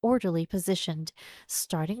centers are orderly positioned,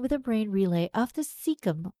 starting with the brain relay of the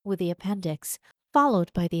cecum with the appendix,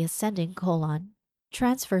 followed by the ascending colon,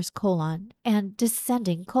 transverse colon, and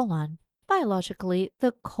descending colon. Biologically,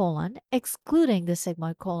 the colon, excluding the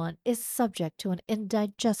sigmoid colon, is subject to an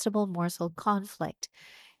indigestible morsel conflict,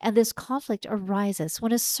 and this conflict arises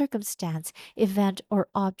when a circumstance, event, or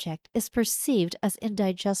object is perceived as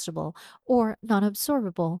indigestible or non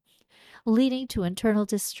absorbable, leading to internal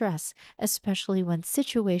distress, especially when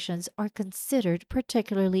situations are considered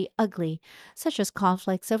particularly ugly, such as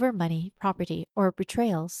conflicts over money, property, or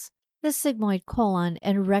betrayals. The sigmoid colon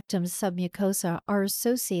and rectum submucosa are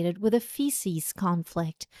associated with a feces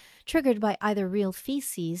conflict, triggered by either real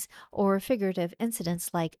feces or figurative incidents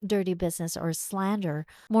like dirty business or slander.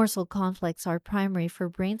 Morsel conflicts are primary for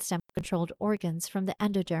brainstem-controlled organs from the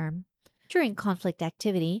endoderm. During conflict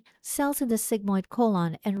activity, cells in the sigmoid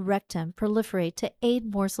colon and rectum proliferate to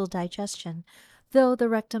aid morsel digestion, though the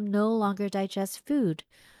rectum no longer digests food.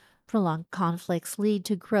 Prolonged conflicts lead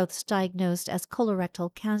to growths diagnosed as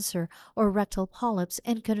colorectal cancer or rectal polyps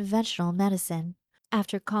in conventional medicine.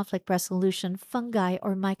 After conflict resolution, fungi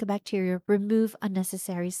or mycobacteria remove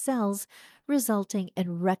unnecessary cells, resulting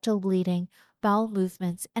in rectal bleeding, bowel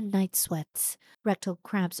movements, and night sweats. Rectal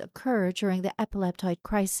cramps occur during the epileptoid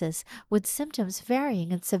crisis, with symptoms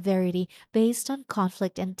varying in severity based on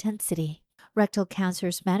conflict intensity. Rectal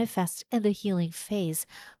cancers manifest in the healing phase,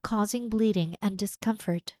 causing bleeding and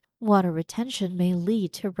discomfort. Water retention may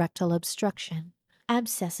lead to rectal obstruction.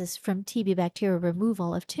 Abscesses from TB bacteria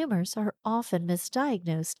removal of tumors are often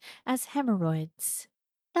misdiagnosed as hemorrhoids.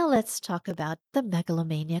 Now let's talk about the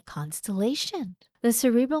megalomania constellation. The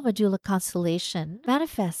cerebral medulla constellation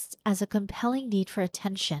manifests as a compelling need for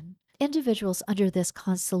attention. Individuals under this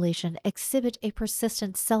constellation exhibit a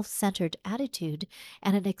persistent self-centered attitude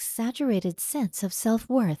and an exaggerated sense of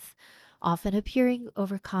self-worth, often appearing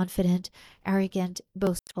overconfident, arrogant,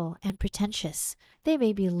 boastful, and pretentious. They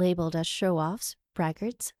may be labeled as show-offs,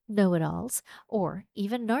 braggarts, know-it-alls, or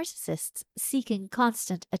even narcissists seeking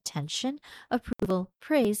constant attention, approval,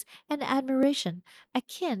 praise, and admiration,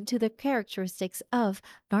 akin to the characteristics of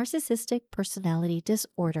narcissistic personality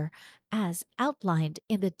disorder, as outlined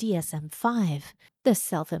in the DSM-5. The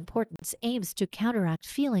self-importance aims to counteract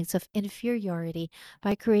feelings of inferiority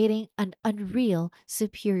by creating an unreal,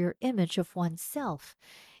 superior image of oneself,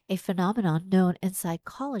 a phenomenon known in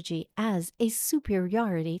psychology as a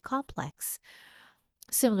superiority complex.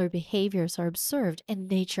 Similar behaviors are observed in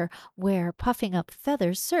nature, where puffing up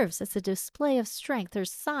feathers serves as a display of strength or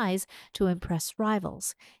size to impress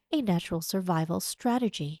rivals, a natural survival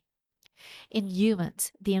strategy. In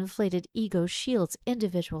humans, the inflated ego shields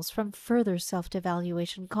individuals from further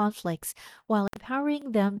self-devaluation conflicts while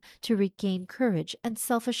empowering them to regain courage and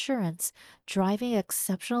self-assurance, driving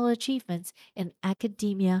exceptional achievements in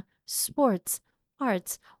academia, sports,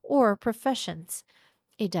 arts, or professions,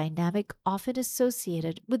 a dynamic often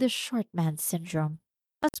associated with the short man syndrome.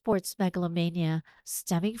 A sports megalomania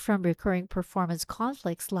stemming from recurring performance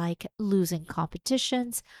conflicts like losing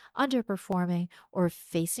competitions, underperforming, or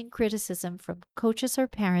facing criticism from coaches or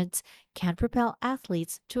parents can propel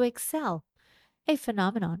athletes to excel, a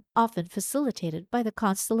phenomenon often facilitated by the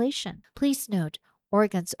constellation. Please note,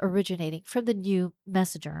 organs originating from the new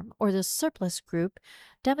mesoderm or the surplus group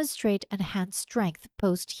demonstrate enhanced strength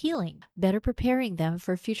post-healing, better preparing them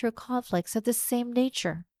for future conflicts of the same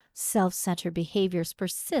nature. Self-centered behaviors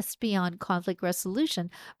persist beyond conflict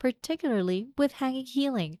resolution, particularly with hanging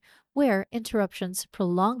healing, where interruptions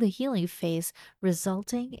prolong the healing phase,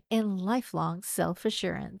 resulting in lifelong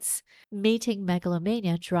self-assurance. Mating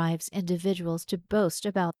megalomania drives individuals to boast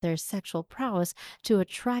about their sexual prowess to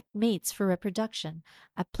attract mates for reproduction,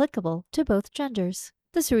 applicable to both genders.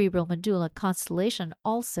 The cerebral medulla constellation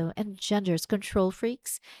also engenders control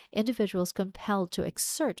freaks, individuals compelled to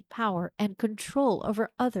exert power and control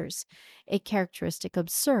over others, a characteristic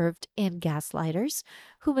observed in gaslighters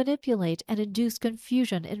who manipulate and induce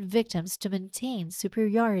confusion in victims to maintain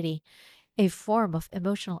superiority, a form of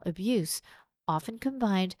emotional abuse often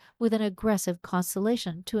combined with an aggressive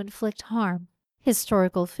constellation to inflict harm.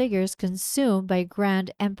 Historical figures consumed by grand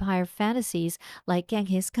empire fantasies like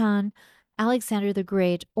Genghis Khan, Alexander the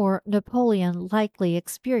Great, or Napoleon likely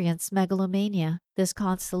experienced megalomania. This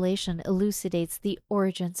constellation elucidates the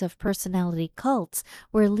origins of personality cults,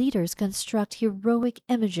 where leaders construct heroic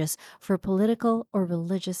images for political or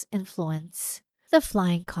religious influence. The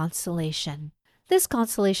flying constellation. This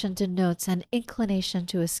constellation denotes an inclination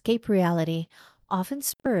to escape reality, often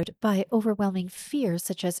spurred by overwhelming fears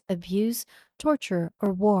such as abuse, torture,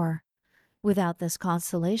 or war. Without this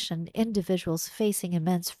constellation, individuals facing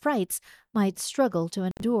immense frights might struggle to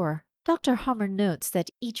endure. Dr. Hummer notes that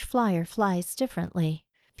each flyer flies differently.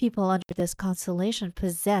 People under this constellation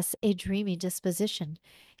possess a dreamy disposition,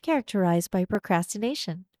 characterized by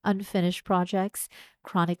procrastination, unfinished projects,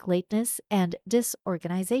 chronic lateness, and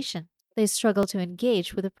disorganization. They struggle to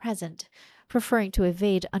engage with the present, preferring to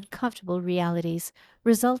evade uncomfortable realities,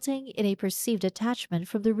 resulting in a perceived attachment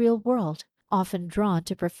from the real world. Often drawn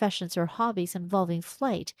to professions or hobbies involving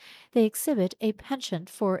flight, they exhibit a penchant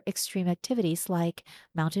for extreme activities like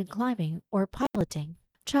mountain climbing or piloting.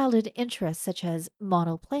 Childhood interests such as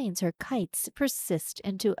monoplanes or kites persist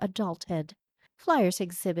into adulthood. Flyers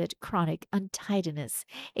exhibit chronic untidiness,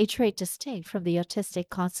 a trait distinct from the autistic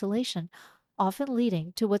constellation, often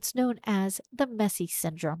leading to what's known as the messy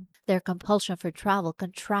syndrome. Their compulsion for travel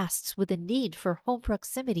contrasts with the need for home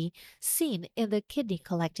proximity seen in the kidney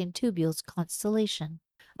collecting tubules constellation.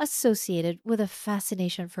 Associated with a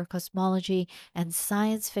fascination for cosmology and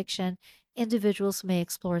science fiction, individuals may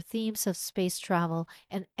explore themes of space travel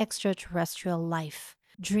and extraterrestrial life.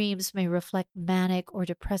 Dreams may reflect manic or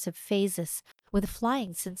depressive phases, with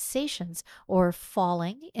flying sensations or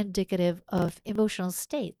falling indicative of emotional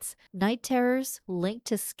states. Night terrors linked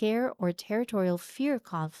to scare or territorial fear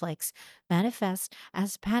conflicts manifest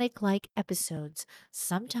as panic like episodes,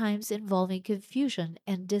 sometimes involving confusion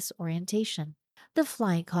and disorientation. The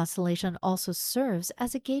flying constellation also serves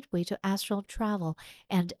as a gateway to astral travel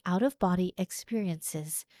and out of body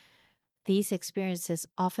experiences. These experiences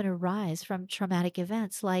often arise from traumatic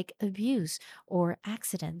events like abuse or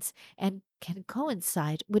accidents and can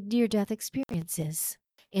coincide with near death experiences.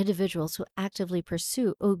 Individuals who actively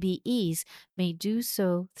pursue OBEs may do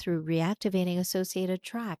so through reactivating associated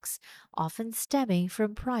tracks, often stemming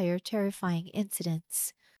from prior terrifying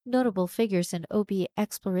incidents. Notable figures in OB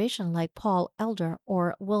exploration like Paul Elder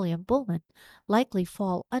or William Bullman likely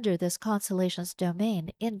fall under this constellation's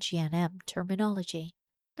domain in GNM terminology.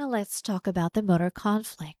 Now let's talk about the motor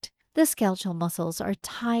conflict. The skeletal muscles are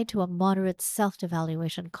tied to a moderate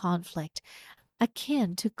self-evaluation conflict,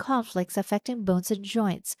 akin to conflicts affecting bones and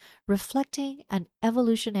joints, reflecting an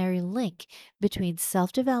evolutionary link between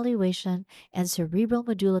self-evaluation and cerebral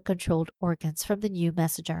medulla controlled organs from the new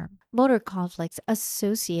mesoderm. Motor conflicts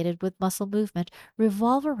associated with muscle movement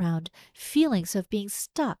revolve around feelings of being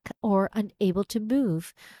stuck or unable to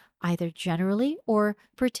move, either generally or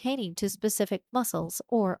pertaining to specific muscles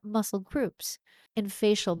or muscle groups. In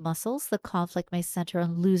facial muscles, the conflict may center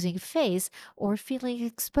on losing face or feeling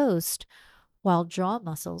exposed, while jaw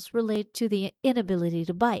muscles relate to the inability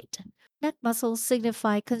to bite. Neck muscles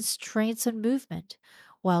signify constraints on movement,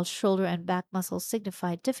 while shoulder and back muscles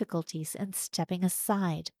signify difficulties in stepping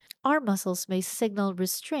aside. Arm muscles may signal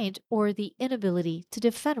restraint or the inability to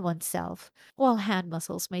defend oneself, while hand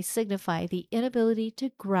muscles may signify the inability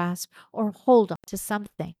to grasp or hold on to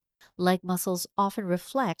something. Leg muscles often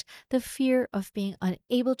reflect the fear of being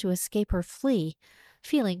unable to escape or flee,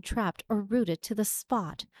 feeling trapped or rooted to the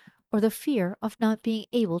spot, or the fear of not being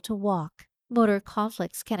able to walk. Motor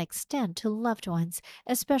conflicts can extend to loved ones,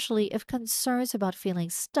 especially if concerns about feeling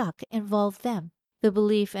stuck involve them. The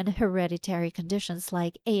belief in hereditary conditions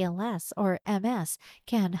like ALS or MS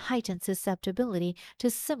can heighten susceptibility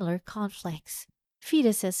to similar conflicts.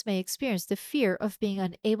 Fetuses may experience the fear of being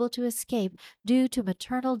unable to escape due to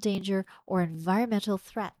maternal danger or environmental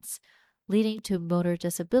threats, leading to motor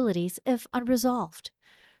disabilities if unresolved.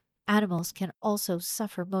 Animals can also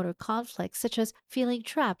suffer motor conflicts such as feeling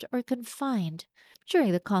trapped or confined.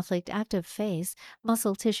 During the conflict active phase,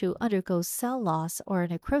 muscle tissue undergoes cell loss or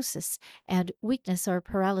necrosis, and weakness or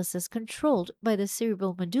paralysis controlled by the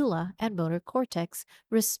cerebral medulla and motor cortex,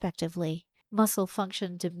 respectively. Muscle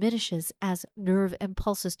function diminishes as nerve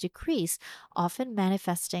impulses decrease, often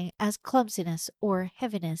manifesting as clumsiness or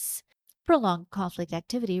heaviness. Prolonged conflict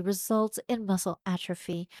activity results in muscle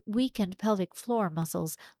atrophy, weakened pelvic floor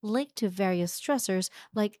muscles linked to various stressors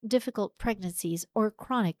like difficult pregnancies or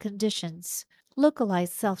chronic conditions.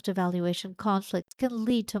 Localized self-devaluation conflicts can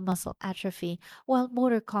lead to muscle atrophy, while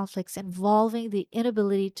motor conflicts involving the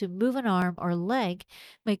inability to move an arm or leg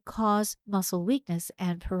may cause muscle weakness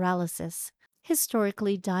and paralysis.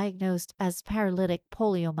 Historically diagnosed as paralytic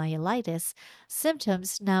poliomyelitis,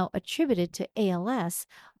 symptoms now attributed to ALS,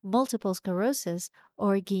 multiple sclerosis,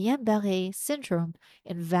 or Guillain-Barré syndrome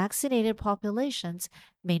in vaccinated populations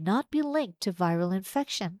may not be linked to viral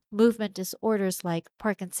infection. Movement disorders like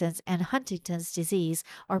Parkinson's and Huntington's disease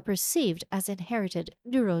are perceived as inherited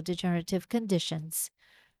neurodegenerative conditions.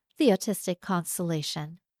 The autistic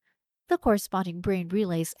constellation. The corresponding brain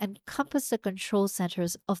relays encompass the control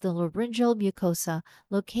centers of the laryngeal mucosa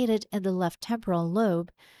located in the left temporal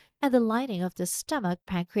lobe and the lining of the stomach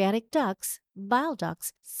pancreatic ducts, bile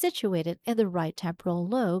ducts situated in the right temporal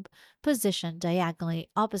lobe, positioned diagonally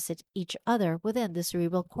opposite each other within the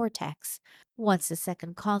cerebral cortex. Once the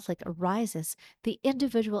second conflict arises, the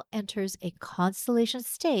individual enters a constellation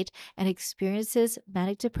state and experiences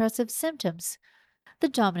manic depressive symptoms. The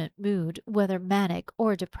dominant mood, whether manic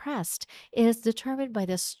or depressed, is determined by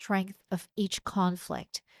the strength of each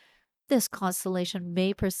conflict. This constellation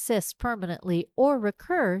may persist permanently or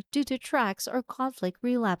recur due to tracks or conflict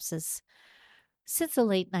relapses. Since the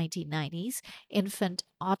late 1990s, infant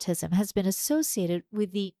autism has been associated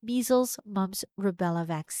with the measles, mumps, rubella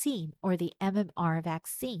vaccine, or the MMR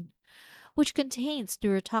vaccine, which contains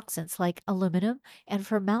neurotoxins like aluminum and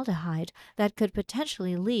formaldehyde that could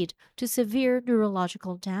potentially lead to severe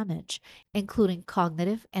neurological damage, including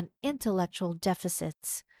cognitive and intellectual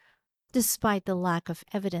deficits. Despite the lack of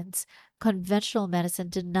evidence, conventional medicine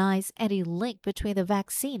denies any link between the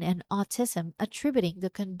vaccine and autism, attributing the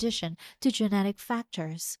condition to genetic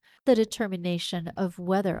factors. The determination of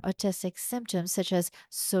whether autistic symptoms such as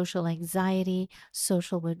social anxiety,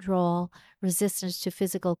 social withdrawal, resistance to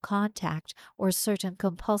physical contact, or certain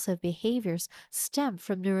compulsive behaviors stem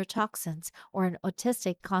from neurotoxins or an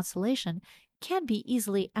autistic constellation can be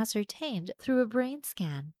easily ascertained through a brain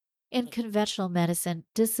scan. In conventional medicine,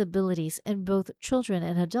 disabilities in both children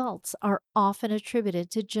and adults are often attributed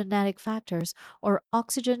to genetic factors or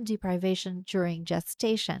oxygen deprivation during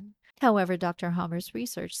gestation. However, Dr. Hammer's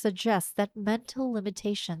research suggests that mental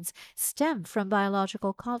limitations stem from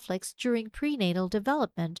biological conflicts during prenatal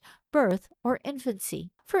development, birth, or infancy.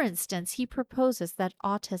 For instance, he proposes that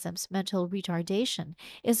autism's mental retardation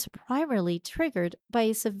is primarily triggered by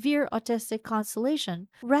a severe autistic constellation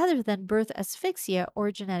rather than birth asphyxia or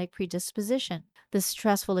genetic predisposition. The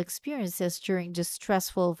stressful experiences during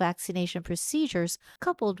distressful vaccination procedures,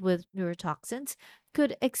 coupled with neurotoxins,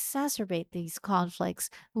 could exacerbate these conflicts,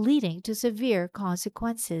 leading to severe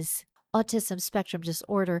consequences. Autism spectrum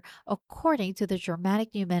disorder, according to the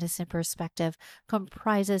Germanic New Medicine perspective,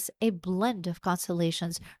 comprises a blend of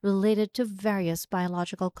constellations related to various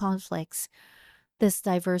biological conflicts. This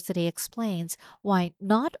diversity explains why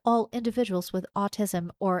not all individuals with autism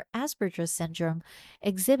or Asperger's syndrome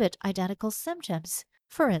exhibit identical symptoms.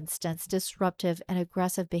 For instance, disruptive and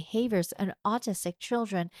aggressive behaviors in autistic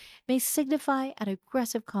children may signify an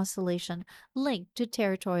aggressive constellation linked to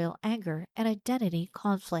territorial anger and identity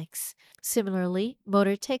conflicts. Similarly,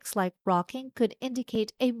 motor tics like rocking could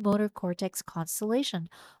indicate a motor cortex constellation,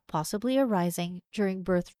 possibly arising during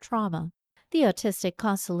birth trauma. The autistic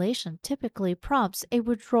constellation typically prompts a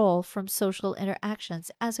withdrawal from social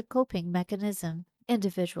interactions as a coping mechanism.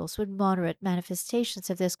 Individuals with moderate manifestations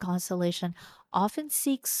of this constellation often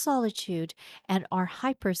seek solitude and are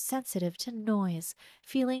hypersensitive to noise,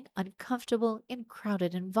 feeling uncomfortable in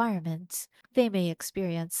crowded environments. They may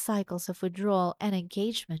experience cycles of withdrawal and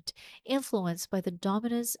engagement influenced by the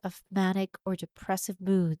dominance of manic or depressive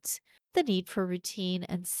moods. The need for routine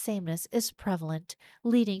and sameness is prevalent,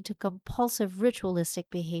 leading to compulsive ritualistic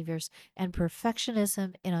behaviors and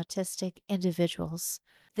perfectionism in autistic individuals.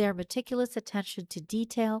 Their meticulous attention to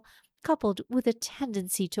detail, coupled with a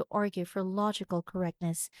tendency to argue for logical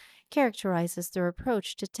correctness, characterizes their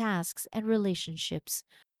approach to tasks and relationships.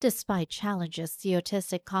 Despite challenges, the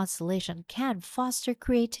autistic constellation can foster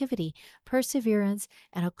creativity, perseverance,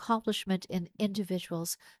 and accomplishment in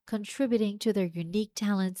individuals, contributing to their unique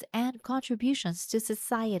talents and contributions to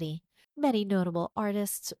society. Many notable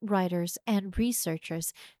artists, writers, and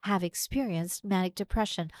researchers have experienced manic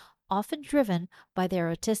depression, often driven by their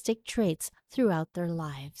autistic traits throughout their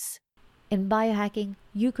lives. In biohacking,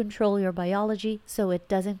 you control your biology so it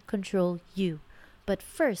doesn't control you. But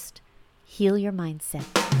first, heal your mindset.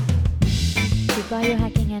 To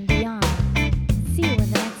Biohacking and Beyond,